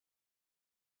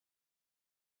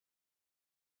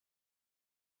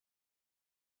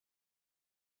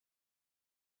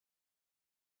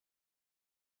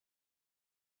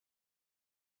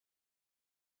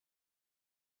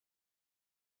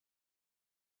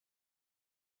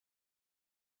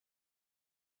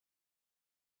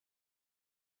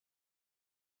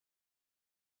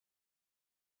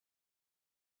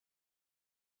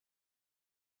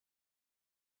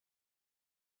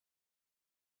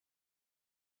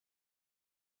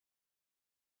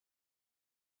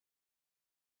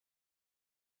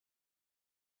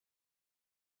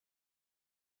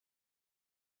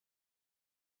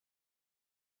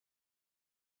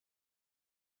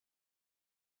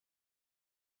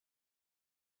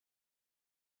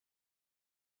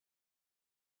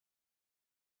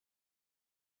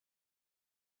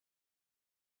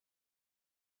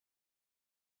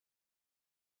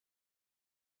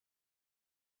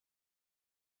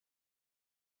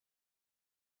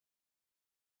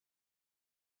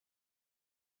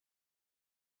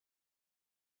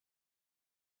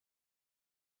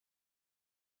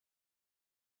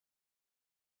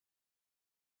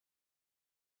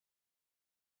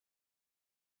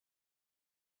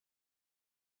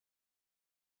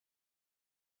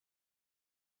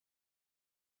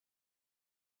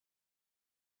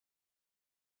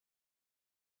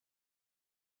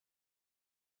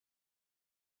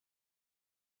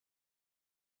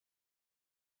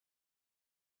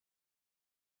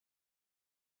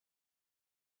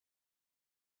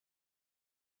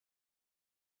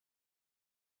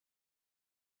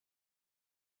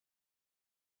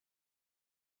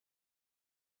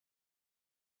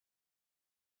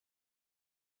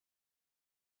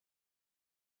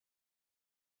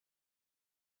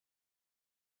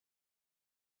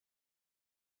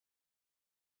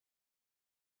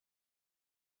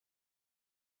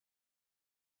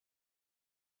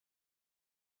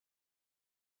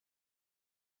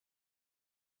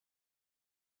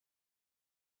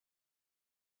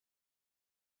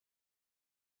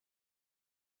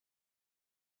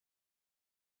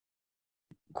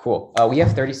 Cool. We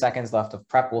have 30 seconds left of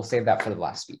prep. We'll save that for the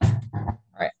last speech. All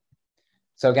right.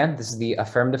 So again, this is the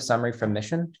affirmative summary from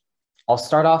mission. I'll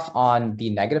start off on the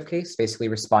negative case, basically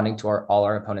responding to all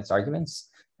our opponent's arguments,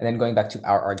 and then going back to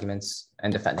our arguments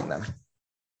and defending them.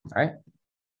 All right.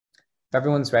 If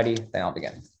everyone's ready, then I'll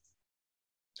begin.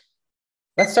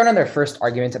 Let's start on their first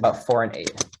argument about foreign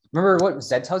aid. Remember, what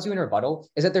Zed tells you in rebuttal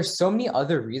is that there's so many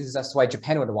other reasons as to why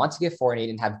Japan would want to give foreign aid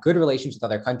and have good relations with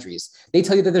other countries. They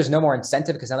tell you that there's no more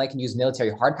incentive because then they can use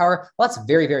military hard power. Well, that's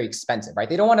very, very expensive, right?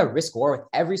 They don't want to risk war with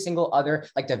every single other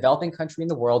developing country in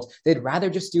the world. They'd rather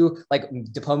just do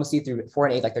diplomacy through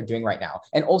foreign aid like they're doing right now.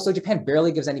 And also, Japan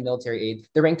barely gives any military aid.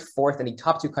 They're ranked 4th in the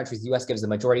top 2 countries. The US gives the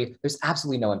majority. There's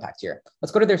absolutely no impact here.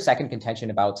 Let's go to their second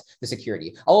contention about the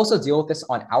security. I'll also deal with this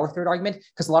on our third argument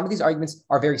because a lot of these arguments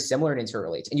are very similar and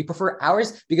interrelate. And you prefer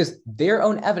ours because their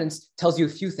own evidence tells you a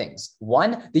few things.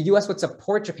 One, the US would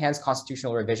support Japan's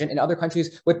constitutional revision, and other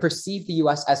countries would perceive the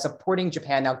US as supporting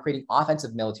Japan now creating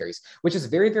offensive militaries, which is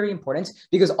very, very important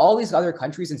because all these other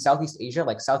countries in Southeast Asia,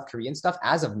 like South Korea and stuff,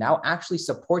 as of now, actually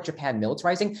support Japan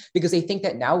militarizing because they think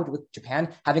that now with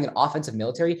Japan having an offensive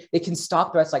military, they can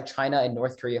stop threats like China and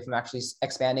North Korea from actually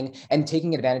expanding and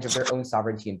taking advantage of their own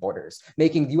sovereignty and borders,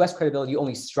 making US credibility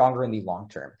only stronger in the long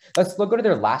term. Let's go to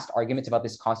their last argument about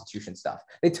this constitution stuff.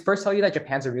 They first tell you that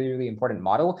Japan's a really, really important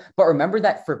model, but remember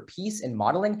that for peace and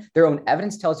modeling, their own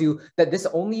evidence tells you that this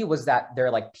only was that their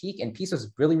peak, and peace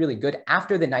was really, really good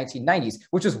after the 1990s,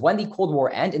 which was when the Cold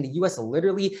War ended and the US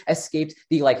literally escaped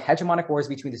the hegemonic wars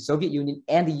between the Soviet Union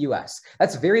and the US.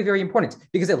 That's very, very important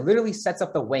because it literally sets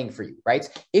up the weighing for you, right?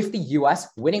 If the US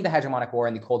winning the hegemonic war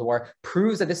in the Cold War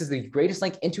proves that this is the greatest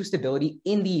link into stability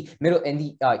in the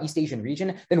East Asian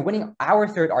region, then winning our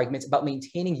third argument about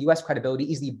maintaining US credibility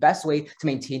is the best way to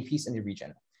maintain peace in the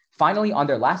region. Finally, on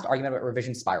their last argument about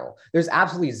revision spiral, there's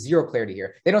absolutely zero clarity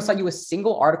here. They don't cite you a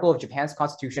single article of Japan's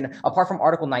constitution apart from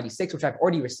Article 96, which I've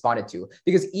already responded to.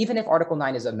 Because even if Article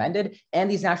 9 is amended and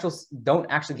these nationals don't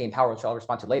actually gain power, which I'll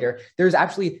respond to later, there's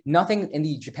actually nothing in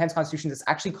the Japan's constitution that's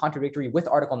actually contradictory with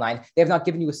Article 9. They have not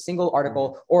given you a single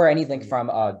article or any link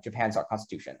from Japan's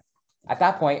constitution. At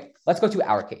that point, let's go to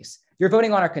our case. You're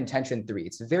voting on our contention 3.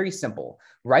 It's very simple.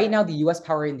 Right now, the US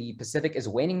power in the Pacific is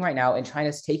waning right now, and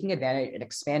China's taking advantage and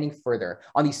expanding further.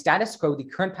 On the status quo, the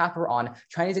current path we're on,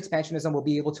 China's expansionism will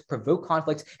be able to provoke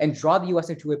conflict and draw the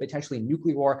US into a potentially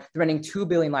nuclear war, threatening 2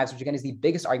 billion lives, which again is the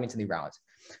biggest argument in the round.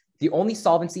 The only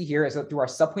solvency here is through our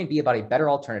subpoint B about a better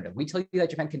alternative. We tell you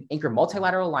that Japan can anchor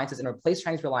multilateral alliances and replace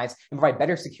Chinese reliance and provide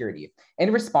better security.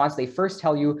 In response, they first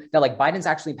tell you that Biden's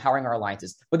actually empowering our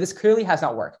alliances, but this clearly has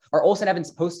not worked. Our Olsen evidence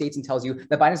post-states and tells you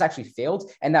that Biden's actually failed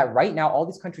and that right now all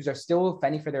these countries are still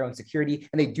fending for their own security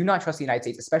and they do not trust the United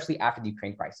States, especially after the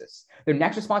Ukraine crisis. Their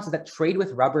next response is that trade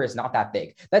with rubber is not that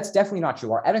big. That's definitely not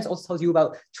true. Our evidence also tells you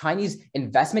about Chinese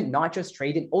investment, not just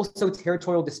trade, and also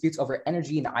territorial disputes over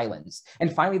energy and islands.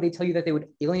 And finally, they tell you that they would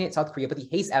alienate South Korea, but the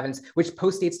Hayes evidence, which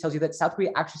post-states tells you that South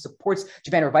Korea actually supports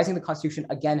Japan revising the constitution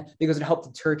again because it helped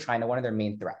deter China, one of their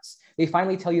main threats. They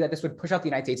finally tell you that this would push out the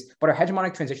United States, but our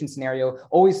hegemonic transition scenario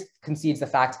always concedes the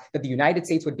fact that the United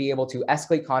States would be able to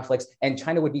escalate conflicts and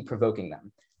China would be provoking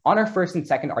them. On our first and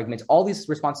second arguments, all these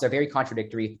responses are very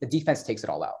contradictory. The defense takes it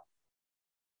all out.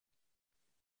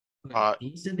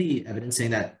 You said the evidence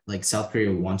saying that South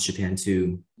Korea wants Japan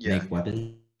to make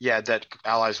weapons. Yeah, that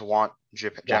allies want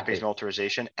Japanese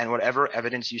militarization, and whatever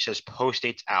evidence you says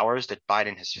post-states ours that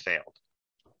Biden has failed.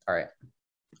 All right,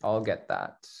 I'll get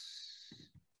that.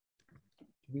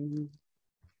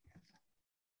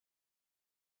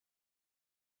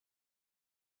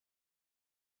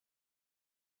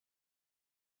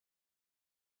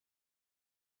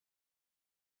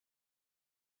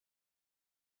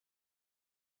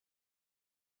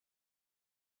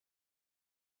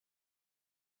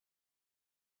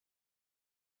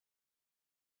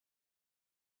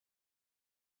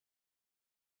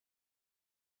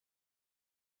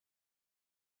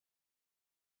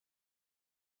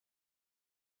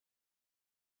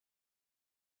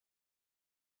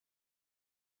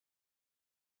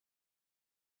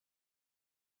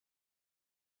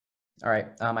 All right,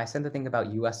 I said the thing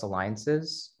about US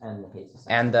alliances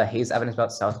and the Hayes evidence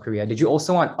about South Korea. Did you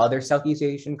also want other Southeast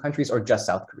Asian countries or just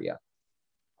South Korea?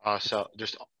 So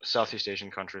just Southeast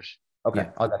Asian countries. Okay,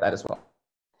 I'll get that as well.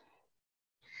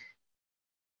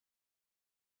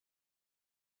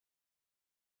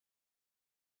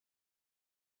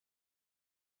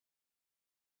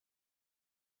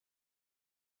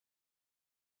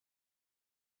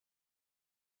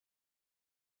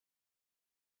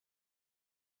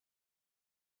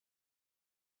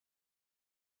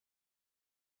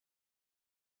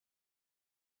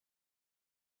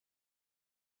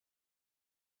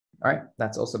 All right,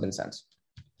 that's also been sent.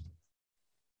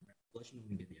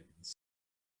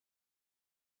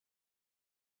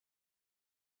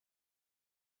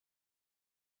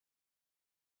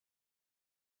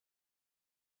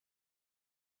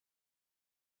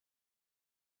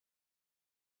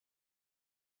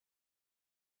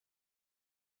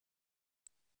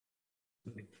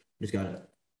 Okay, just got it.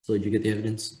 So did you get the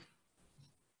evidence?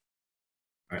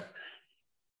 All right.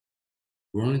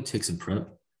 We're going to take some prep.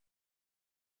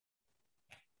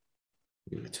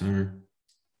 Give it a timer.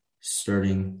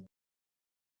 Starting.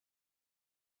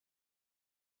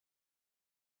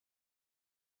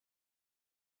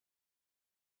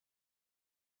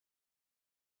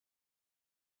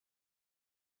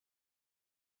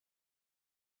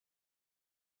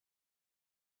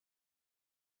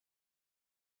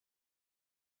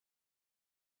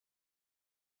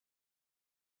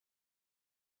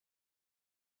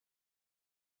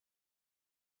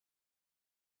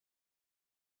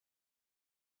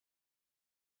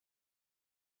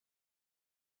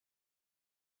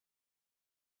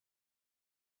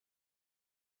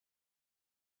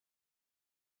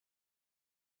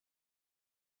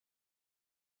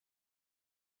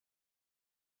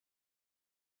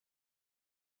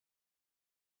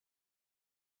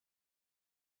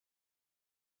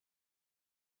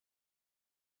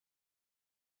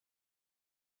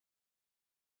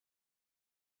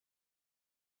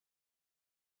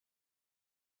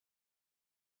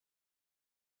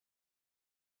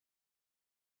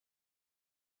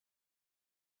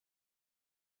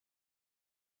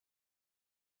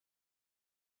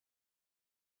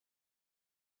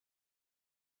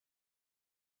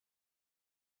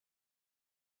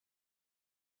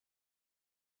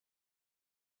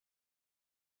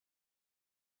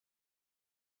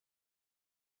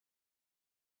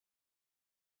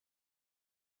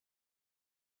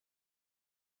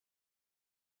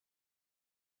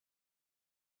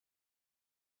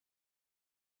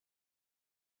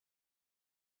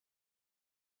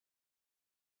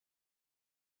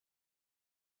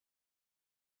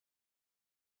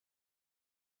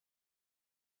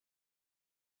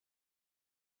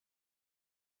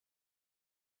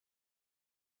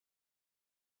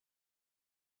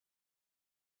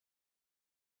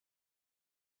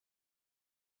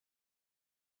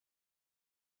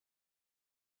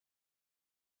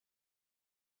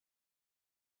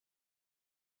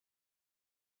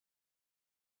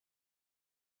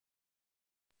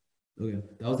 Okay,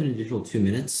 that was an additional 2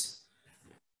 minutes.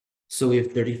 So we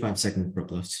have 35 seconds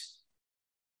prep left.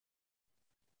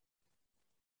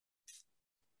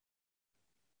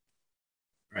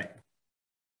 All right.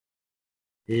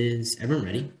 Is everyone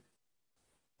ready?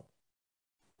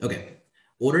 Okay.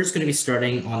 Order is going to be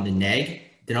starting on the neg.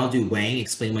 Then I'll do Wang,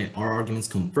 explain why our arguments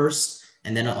come first,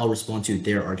 and then I'll respond to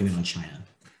their argument on China.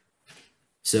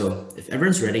 So if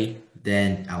everyone's ready,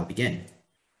 then I'll begin.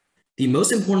 The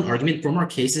most important argument from our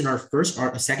case is in our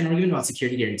second argument about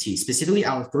security guarantees, specifically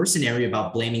our first scenario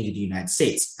about blaming the United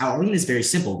States. Our argument is very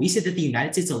simple. We said that the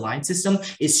United States alliance system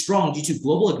is strong due to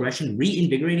global aggression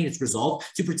reinvigorating its resolve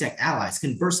to protect allies.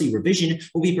 Conversely, revision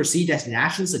will be perceived as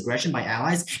nationalist aggression by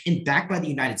allies and backed by the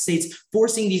United States,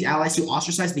 forcing these allies to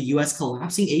ostracize the U.S.,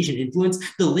 collapsing Asian influence,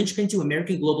 the linchpin to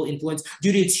American global influence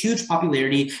due to its huge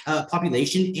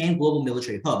population and global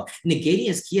military hub. Negating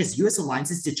is key as U.S.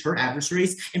 alliances deter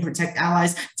adversaries and protect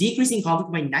allies, decreasing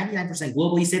conflict by 99%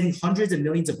 globally, saving hundreds of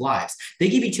millions of lives. They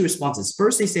give you two responses.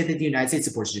 First, they say that the United States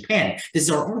supports Japan. This is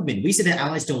our argument. We say that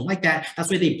allies don't like that. That's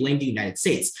why they blame the United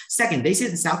States. Second, they say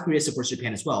that South Korea supports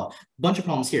Japan as well. Bunch of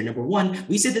problems here. Number one,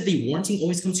 we said that the warranting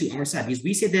always comes to our side because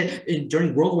we said that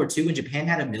during World War II, when Japan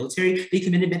had a military, they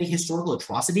committed many historical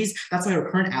atrocities. That's why our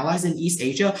current allies in East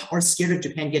Asia are scared of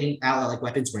Japan getting like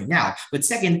weapons right now. But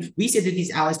second, we said that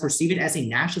these allies perceive it as a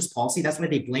nationalist policy. That's why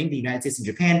they blame the United States and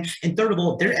Japan. And third of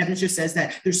all, their evidence just says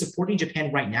that they're supporting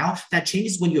Japan right now. That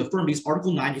changes when you affirm because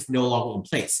Article 9 is no longer in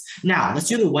place. Now, let's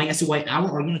do the Wang as to why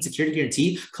our argument on security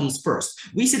guarantee comes first.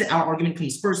 We say that our argument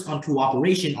comes first on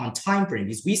cooperation, on time frame,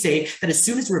 because we say that as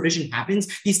soon as revision happens,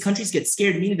 these countries get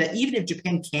scared, meaning that even if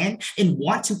Japan can and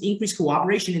want to increase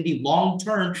cooperation in the long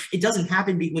term, it doesn't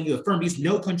happen when you affirm because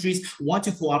no countries want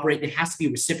to cooperate. It has to be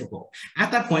reciprocal.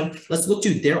 At that point, let's look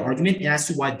to their argument and as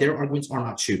to why their arguments are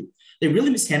not true. They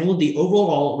really mishandled the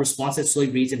overall response that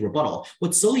Sully reads in rebuttal.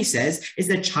 What Sully says is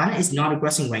that China is not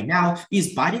aggressing right now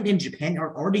because Biden and Japan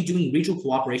are already doing regional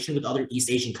cooperation with other East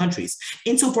Asian countries.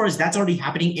 Insofar as that's already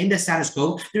happening in the status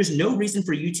quo, there's no reason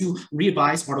for you to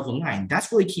revise Article 9.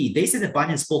 That's really key. They said that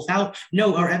Biden is pulled out.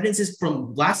 No, our evidence is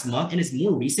from last month and is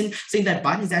more recent, saying that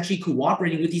Biden is actually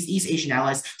cooperating with these East Asian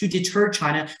allies to deter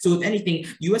China. So if anything,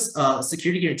 U.S.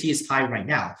 Security guarantee is high right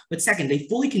now. But second, they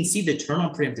fully concede the turn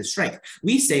on preemptive strike.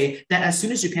 We say that as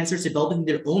soon as Japan starts developing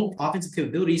their own offensive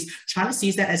capabilities, China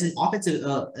sees that as an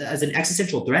offensive, as an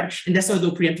existential threat, and that's why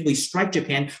they'll preemptively strike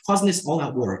Japan, causing this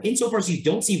all-out war. Insofar as you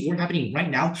don't see war happening right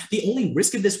now, the only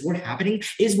risk of this war happening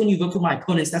is when you vote for my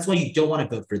opponents. That's why you don't want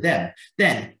to vote for them.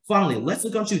 Then, finally, let's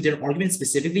look onto their argument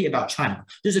specifically about China.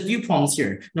 There's a few problems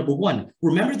here. Number one,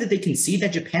 remember that they concede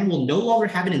that Japan will no longer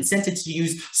have an incentive to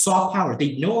use soft power.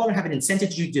 They no longer have an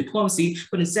incentive to use diplomacy,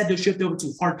 but instead they'll shift over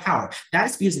to hard power. That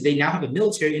is because they now have a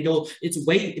military, and it's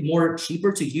way more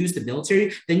cheaper to use the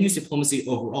military than use diplomacy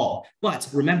overall. But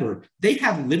remember, they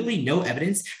have literally no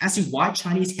evidence as to why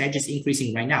Chinese hedge is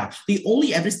increasing right now. The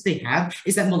only evidence they have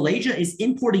is that Malaysia is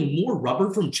importing more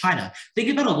rubber from China. Think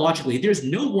about it logically. There's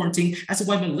no warranting as to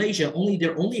why Malaysia,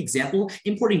 their only example,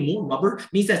 importing more rubber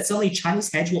means that suddenly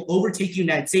Chinese hedge will overtake the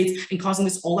United States and causing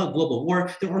this all-out global war.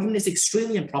 The argument is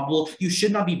extremely improbable. You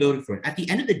should not be voting for it. At the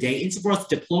end of the day, insofar as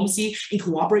diplomacy and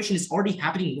cooperation is already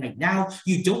happening right now,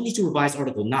 you don't need to revise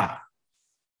Article 9.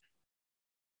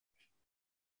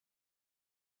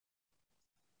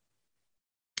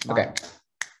 Okay.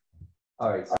 All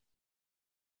right.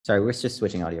 Sorry, we're just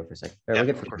switching audio for a second. Yeah,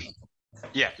 of course.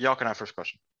 Yeah, y'all can have first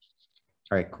question.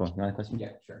 All right, cool. You want a question? Yeah,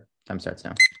 sure. Time starts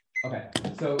now. Okay,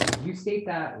 so you state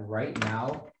that right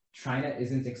now, China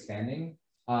isn't expanding.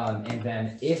 And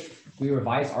then if we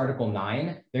revise Article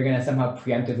 9, they're going to somehow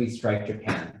preemptively strike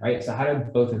Japan, right? So how do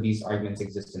both of these arguments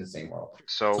exist in the same world?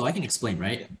 So I can explain,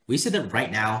 right? We said that right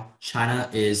now, China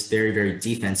is very, very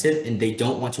defensive and they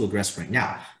don't want to aggress right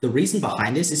now. The reason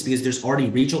behind this is because there's already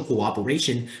regional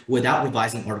cooperation without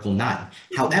revising Article 9.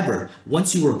 However,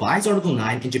 once you revise Article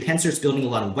 9 and Japan starts building a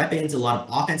lot of weapons, a lot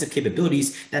of offensive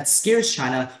capabilities, that scares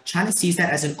China. China sees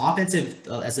that as an offensive,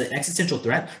 as an existential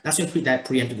threat. That's why that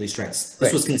preemptively strikes.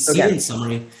 This was conceded in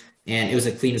summary, and it was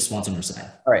a clean response on our side.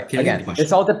 All right. Again,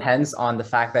 this all depends on the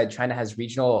fact that China has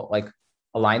regional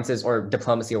alliances or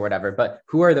diplomacy or whatever. But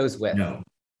who are those with? No.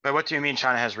 But what do you mean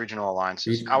China has regional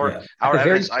alliances? Our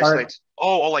evidence isolates.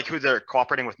 Like who they're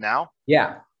cooperating with now?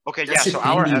 Yeah. Okay, That's yeah.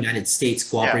 So the United States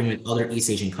cooperating with other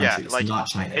East Asian countries, not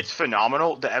China. It's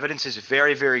phenomenal. The evidence is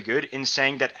very, very good in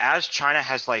saying that as China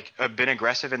has been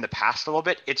aggressive in the past a little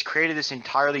bit, it's created this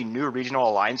entirely new regional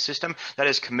alliance system that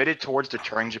is committed towards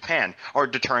deterring Japan or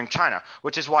deterring China,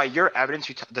 which is why your evidence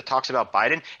that talks about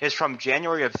Biden is from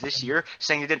January of this year,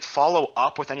 saying they didn't follow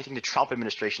up with anything the Trump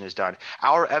administration has done.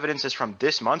 Our evidence is from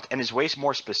this month and is way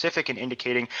more specific in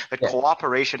indicating that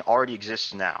cooperation already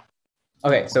exists now.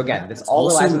 Okay, so again, this all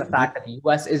relies on the fact that the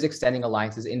U.S. is extending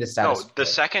alliances in the status quo.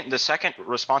 The second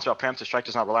response about preemptive strike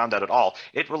does not rely on that at all.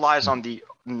 It relies on the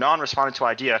non-responded to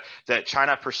idea that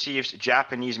China perceives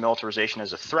Japanese militarization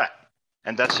as a threat.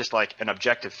 And that's just an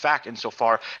objective fact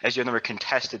insofar as you never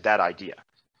contested that idea.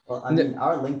 Well, I mean,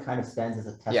 our link kind of stands as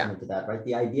a testament to that, right?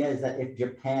 The idea is that if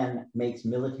Japan makes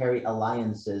military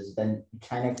alliances, then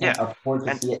China can't afford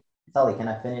to see it. Sully, can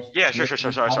I finish? Yeah, sure.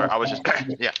 Sorry. I was just,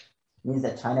 means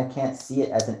that China can't see it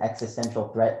as an existential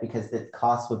threat because the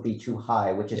cost would be too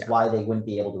high, which is why they wouldn't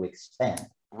be able to expand.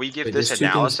 We give this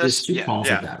analysis. There's two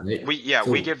problems with that,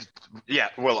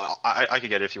 right? Well, I could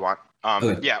get it if you want.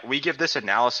 We give this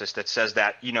analysis that says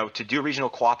that, to do regional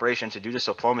cooperation, to do this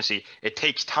diplomacy, it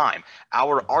takes time.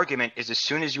 Our argument is as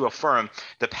soon as you affirm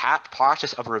the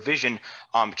process of revision,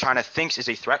 China thinks is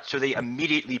a threat, so they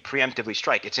immediately preemptively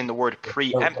strike. It's in the word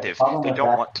preemptive. They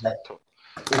don't want to.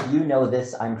 If you know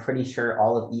this, I'm pretty sure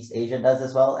all of East Asia does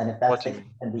as well. And if that's the case,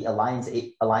 then the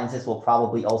alliances will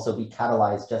probably also be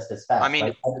catalyzed just as fast. I mean,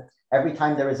 right? Every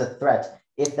time there is a threat,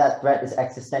 if that threat is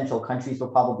existential, countries will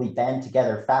probably band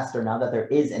together faster now that there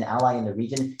is an ally in the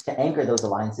region to anchor those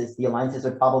alliances. The alliances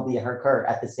would probably occur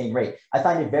at the same rate. I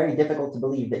find it very difficult to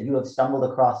believe that you have stumbled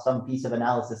across some piece of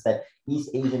analysis that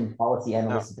East Asian policy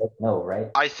analysts don't know,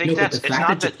 right? I think but the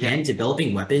fact that Japan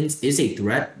developing weapons is a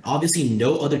threat. Obviously,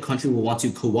 no other country will want to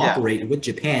cooperate with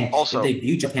Japan if they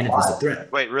view Japan as a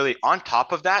threat. Wait, really? On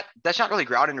top of that, that's not really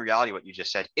grounded in reality what you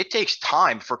just said. It takes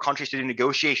time for countries to do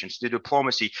negotiations, to do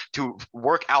diplomacy, to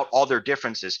work out all their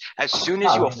differences. As soon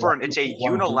as you affirm it's a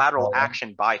unilateral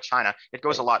action by China, it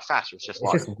goes a lot faster. It's just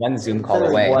one Zoom call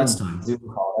away. One Zoom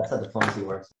call. That's how diplomacy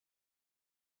works.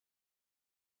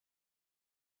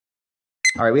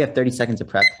 All right, we have 30 seconds of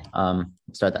prep.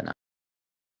 Start that now.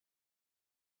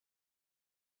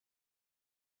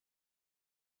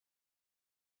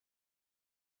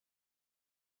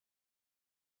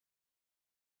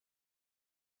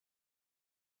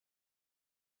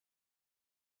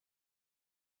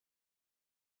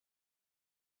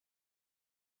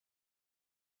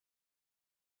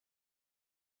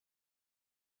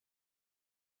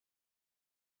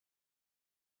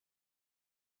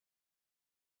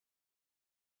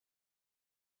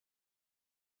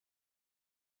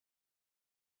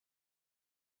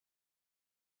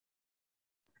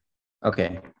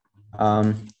 Okay.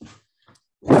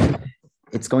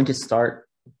 It's going to start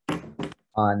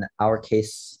on our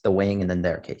case, the weighing, and then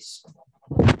their case.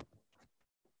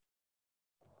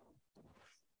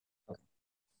 Okay.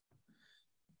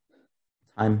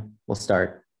 Time will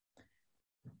start.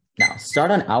 Now, start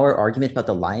on our argument about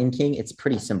the Lion King. It's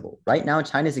pretty simple. Right now,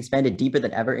 China's expanded deeper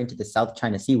than ever into the South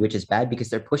China Sea, which is bad because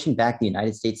they're pushing back the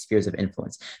United States' spheres of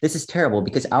influence. This is terrible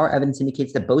because our evidence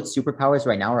indicates that both superpowers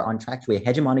right now are on track to a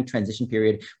hegemonic transition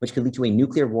period, which could lead to a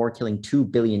nuclear war killing 2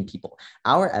 billion people.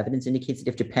 Our evidence indicates that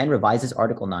if Japan revises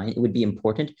Article 9, it would be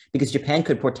important because Japan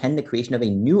could portend the creation of a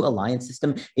new alliance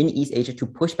system in East Asia to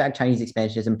push back Chinese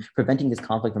expansionism, preventing this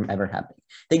conflict from ever happening.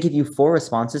 They give you 4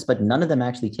 responses, but none of them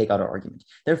actually take out our argument.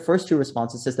 Their first 2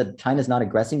 responses says that China is not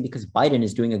aggressing because Biden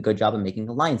is doing a good job of making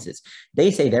alliances. They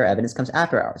say their evidence comes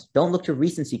after ours. Don't look to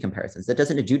recency comparisons. That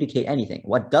doesn't adjudicate anything.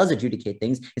 What does adjudicate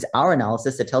things is our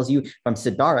analysis that tells you from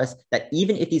Sidaris that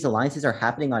even if these alliances are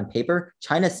happening on paper,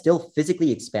 China is still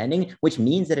physically expanding, which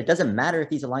means that it doesn't matter if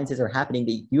these alliances are happening.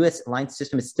 The US alliance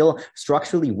system is still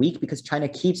structurally weak because China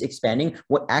keeps expanding.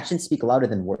 What actions speak louder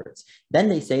than words. Then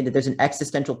they say that there's an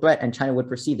existential threat and China would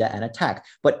perceive that and attack.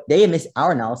 But they miss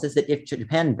our analysis that if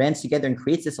Japan bands together and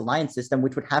creates this alliance system,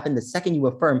 which would happen the second you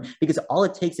affirm, because all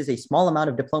it takes is a small amount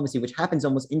of diplomacy, which happens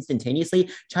almost instantaneously,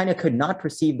 China could not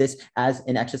perceive this as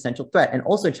an existential threat. And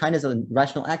also China's a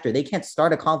rational actor. They can't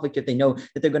start a conflict if they know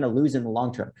that they're going to lose in the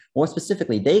long term. More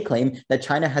specifically, they claim that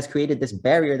China has created this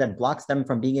barrier that blocks them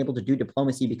from being able to do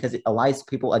diplomacy because it allies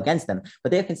people against them.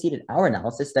 But they have conceded our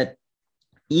analysis that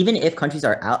even if countries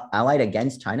are allied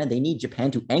against China, they need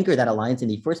Japan to anchor that alliance in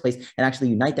the first place and actually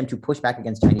unite them to push back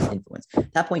against Chinese influence.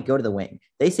 At that point, go to the weighing.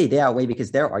 They say they outweigh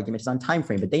because their argument is on time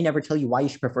frame, but they never tell you why you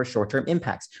should prefer short-term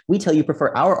impacts. We tell you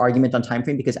prefer our argument on time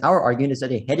frame because our argument is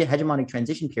that a hegemonic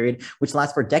transition period, which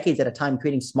lasts for decades at a time,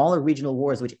 creating smaller regional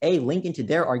wars, which A, link into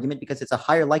their argument because it's a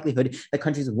higher likelihood that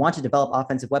countries want to develop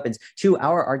offensive weapons. 2,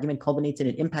 our argument culminates in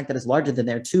an impact that is larger than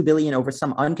their 2 billion over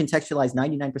some uncontextualized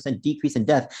 99% decrease in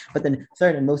death. But then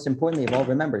third, and most importantly of all,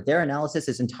 remember, their analysis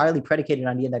is entirely predicated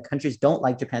on the idea that countries don't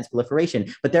like Japan's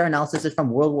proliferation, but their analysis is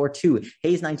from World War II.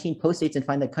 Hayes 19 postdates and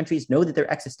find that countries know that there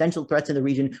are existential threats in the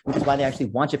region, which is why they actually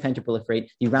want Japan to proliferate.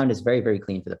 The round is very, very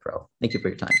clean for the pro. Thank you for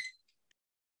your time.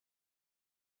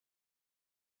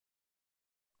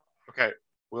 Okay,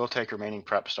 we'll take remaining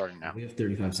prep starting now. We have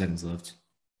 35 seconds left.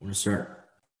 Want to start?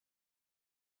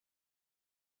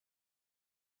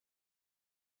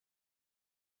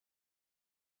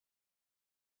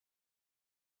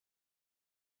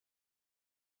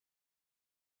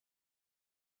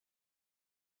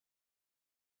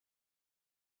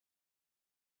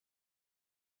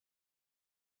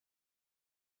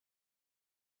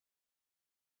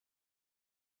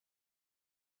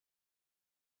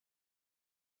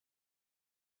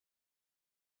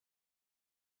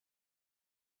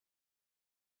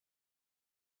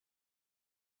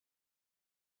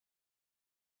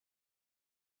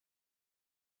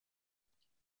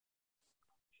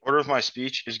 Order of my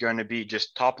speech is going to be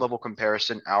just top level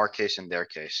comparison, our case and their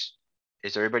case.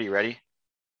 Is everybody ready?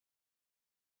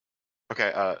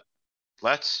 Okay,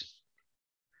 let's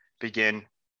begin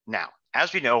now.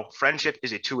 As we know, friendship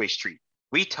is a two-way street.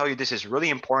 We tell you this is really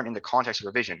important in the context of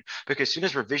revision because as soon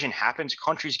as revision happens,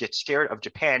 countries get scared of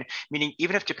Japan, meaning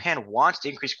even if Japan wants to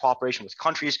increase cooperation with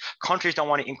countries, countries don't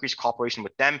want to increase cooperation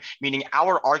with them, meaning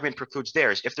our argument precludes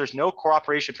theirs. If there's no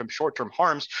cooperation from short-term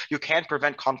harms, you can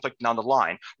prevent conflict down the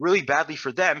line. Really badly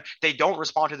for them, they don't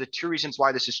respond to the 2 reasons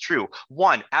why this is true.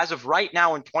 1, as of right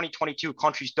now in 2022,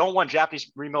 countries don't want Japanese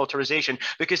remilitarization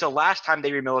because the last time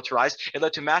they remilitarized, it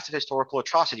led to massive historical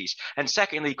atrocities. And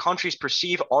secondly, countries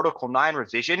perceive Article 9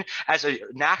 revision as a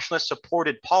nationalist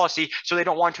supported policy, so they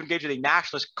don't want to engage with a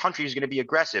nationalist country who's going to be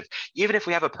aggressive. Even if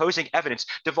we have opposing evidence,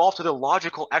 devolve to the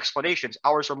logical explanations.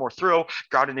 Ours are more thorough,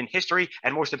 grounded in history,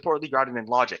 and most importantly, grounded in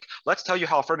logic. Let's tell you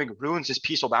how affirming ruins this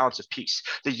peaceful balance of peace.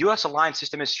 The US alliance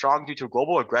system is strong due to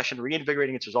global aggression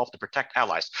reinvigorating its resolve to protect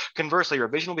allies. Conversely,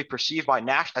 revision will be perceived by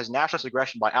as nationalist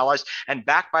aggression by allies and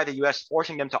backed by the US,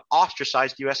 forcing them to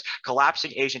ostracize the US,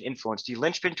 collapsing Asian influence. The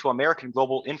linchpin to American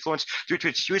global influence due to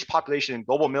its huge population and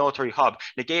global military hub.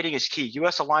 Negating is key.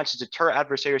 U.S. alliances deter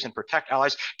adversaries and protect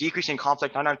allies, decreasing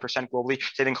conflict 99% globally,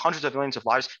 saving hundreds of millions of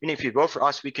lives. Meaning if you vote for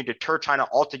us, we can deter China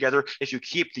altogether if you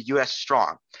keep the U.S.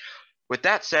 strong. With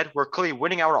that said, we're clearly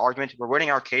winning our argument. We're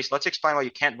winning our case. Let's explain why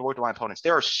you can't vote to my opponents.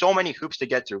 There are so many hoops to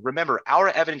get through. Remember, our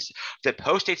evidence that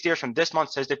post-states data from this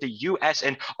month says that the U.S.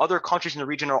 and other countries in the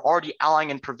region are already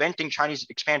allying and preventing Chinese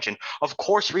expansion. Of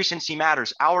course, recency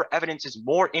matters. Our evidence is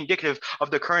more indicative of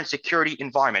the current security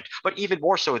environment. But even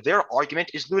more so, their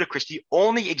argument is ludicrous. The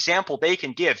only example they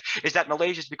can give is that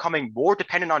Malaysia is becoming more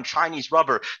dependent on Chinese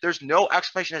rubber. There's no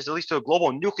explanation as it leads to a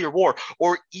global nuclear war,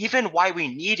 or even why we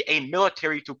need a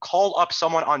military to call up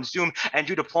someone on Zoom and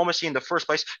do diplomacy in the first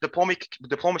place.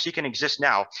 Diplomacy can exist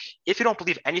now. If you don't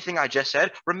believe anything I just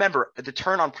said, remember the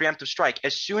turn on preemptive strike.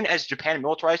 As soon as Japan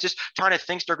militarizes, China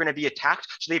thinks they're going to be attacked,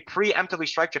 so they preemptively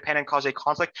strike Japan and cause a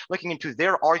conflict. Looking into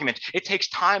their argument, it takes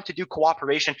time to do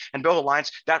cooperation and build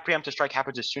alliance. That preemptive strike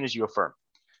happens as soon as you affirm.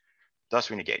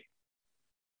 Thus, we negate.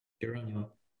 Good round.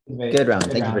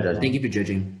 Thank you for judging. Thank you for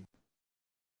judging.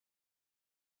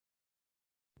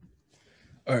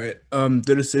 All right.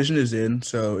 The decision is in.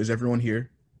 So is everyone here?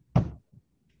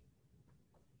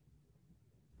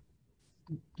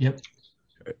 Yep.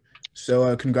 Okay.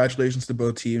 So congratulations to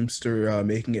both teams for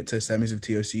making it to semis of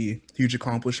TOC. Huge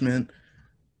accomplishment.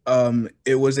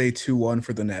 It was a 2-1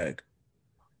 for the neg.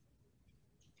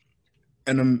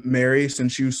 And Mary,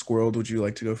 since you squirreled, would you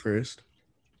like to go first?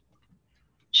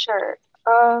 Sure.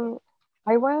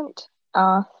 I went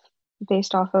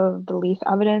based off of the leaf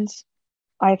evidence.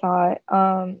 I thought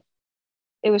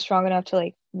it was strong enough to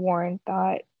like warrant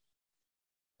that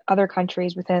other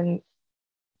countries within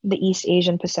the East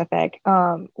Asian Pacific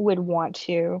would want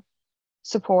to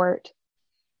support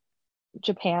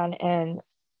Japan in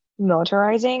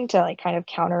militarizing to like kind of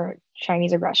counter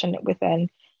Chinese aggression within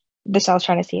the South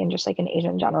China Sea and just like in Asia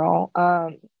in general.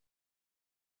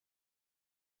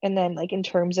 And then like in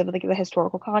terms of like the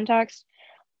historical context,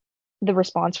 the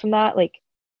response from that, like,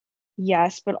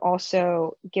 yes, but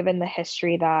also given the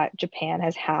history that Japan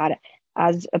has had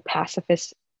as a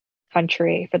pacifist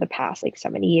country for the past like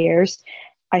 70 years,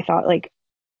 I thought like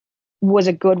was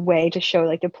a good way to show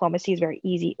like diplomacy is very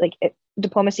easy. Like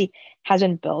diplomacy has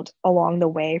been built along the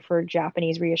way for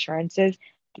Japanese reassurances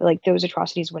that, like those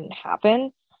atrocities wouldn't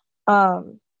happen.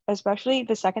 Especially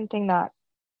the second thing that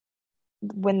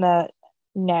when the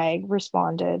NAG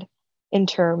responded in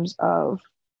terms of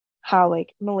how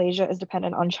like Malaysia is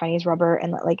dependent on Chinese rubber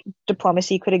and that like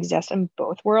diplomacy could exist in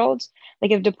both worlds.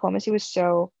 Like if diplomacy was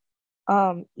so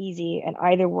easy in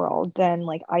either world, then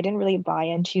like I didn't really buy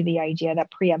into the idea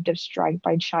that preemptive strike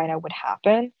by China would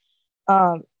happen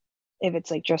if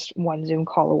it's like just one Zoom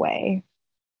call away.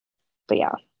 But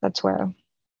yeah, that's where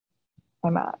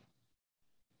I'm at.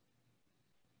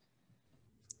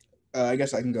 I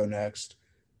guess I can go next.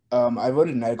 I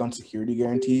voted neg on security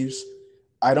guarantees.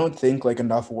 I don't think like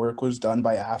enough work was done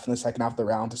by AF in the second half of the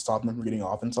round to stop them from getting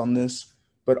offense on this.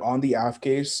 But on the AF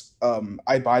case,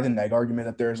 I buy the neg argument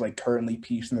that there's like currently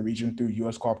peace in the region through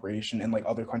U.S. cooperation and like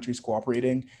other countries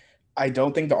cooperating. I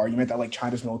don't think the argument that like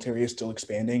China's military is still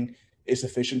expanding is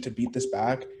sufficient to beat this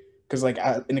back, because like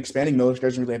an expanding military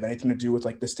doesn't really have anything to do with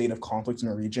like the state of conflicts in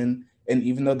the region. And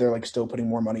even though they're like still putting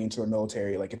more money into their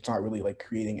military, like it's not really like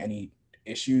creating any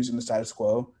issues in the status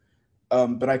quo.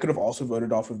 But I could have also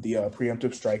voted off of the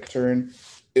preemptive strike turn.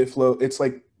 It's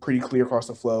like pretty clear across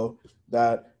the flow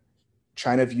that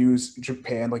China views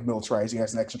Japan like militarizing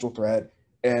as an existential threat,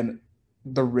 and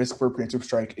the risk for a preemptive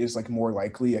strike is like more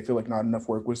likely. I feel like not enough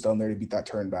work was done there to beat that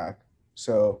turn back.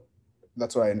 So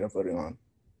that's what I ended up voting on.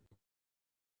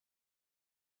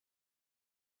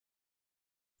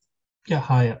 Yeah,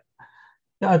 hi.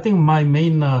 Yeah, I think my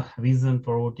main reason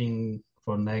for voting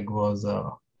for NEG was,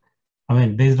 I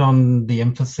mean, based on the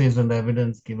emphasis and the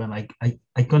evidence given, I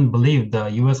couldn't believe the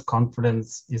US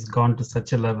confidence is gone to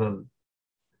such a level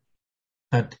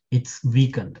that it's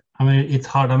weakened. I mean, it's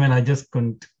hard. I mean, I just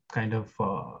couldn't kind of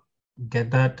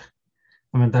get that.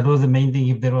 I mean, that was the main thing.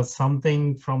 If there was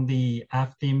something from the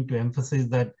AF team to emphasize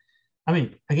that, I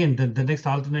mean, again, the next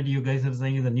alternative you guys are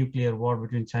saying is a nuclear war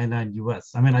between China and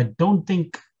US. I mean, I don't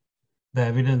think the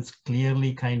evidence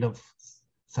clearly kind of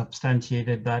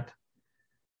substantiated that.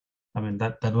 I mean,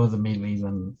 that was the main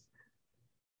reason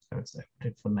I would say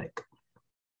for NEG.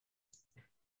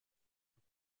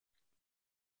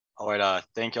 All right,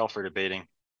 thank y'all for debating.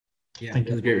 Yeah, Thank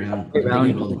it was a you. great round. Great round.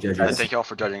 Thank you to all the judges. Thank y'all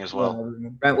for judging as well.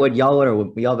 Brentwood,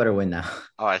 y'all better win now.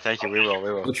 All right, thank you. We will.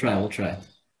 We'll try. All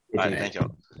right, thank y'all.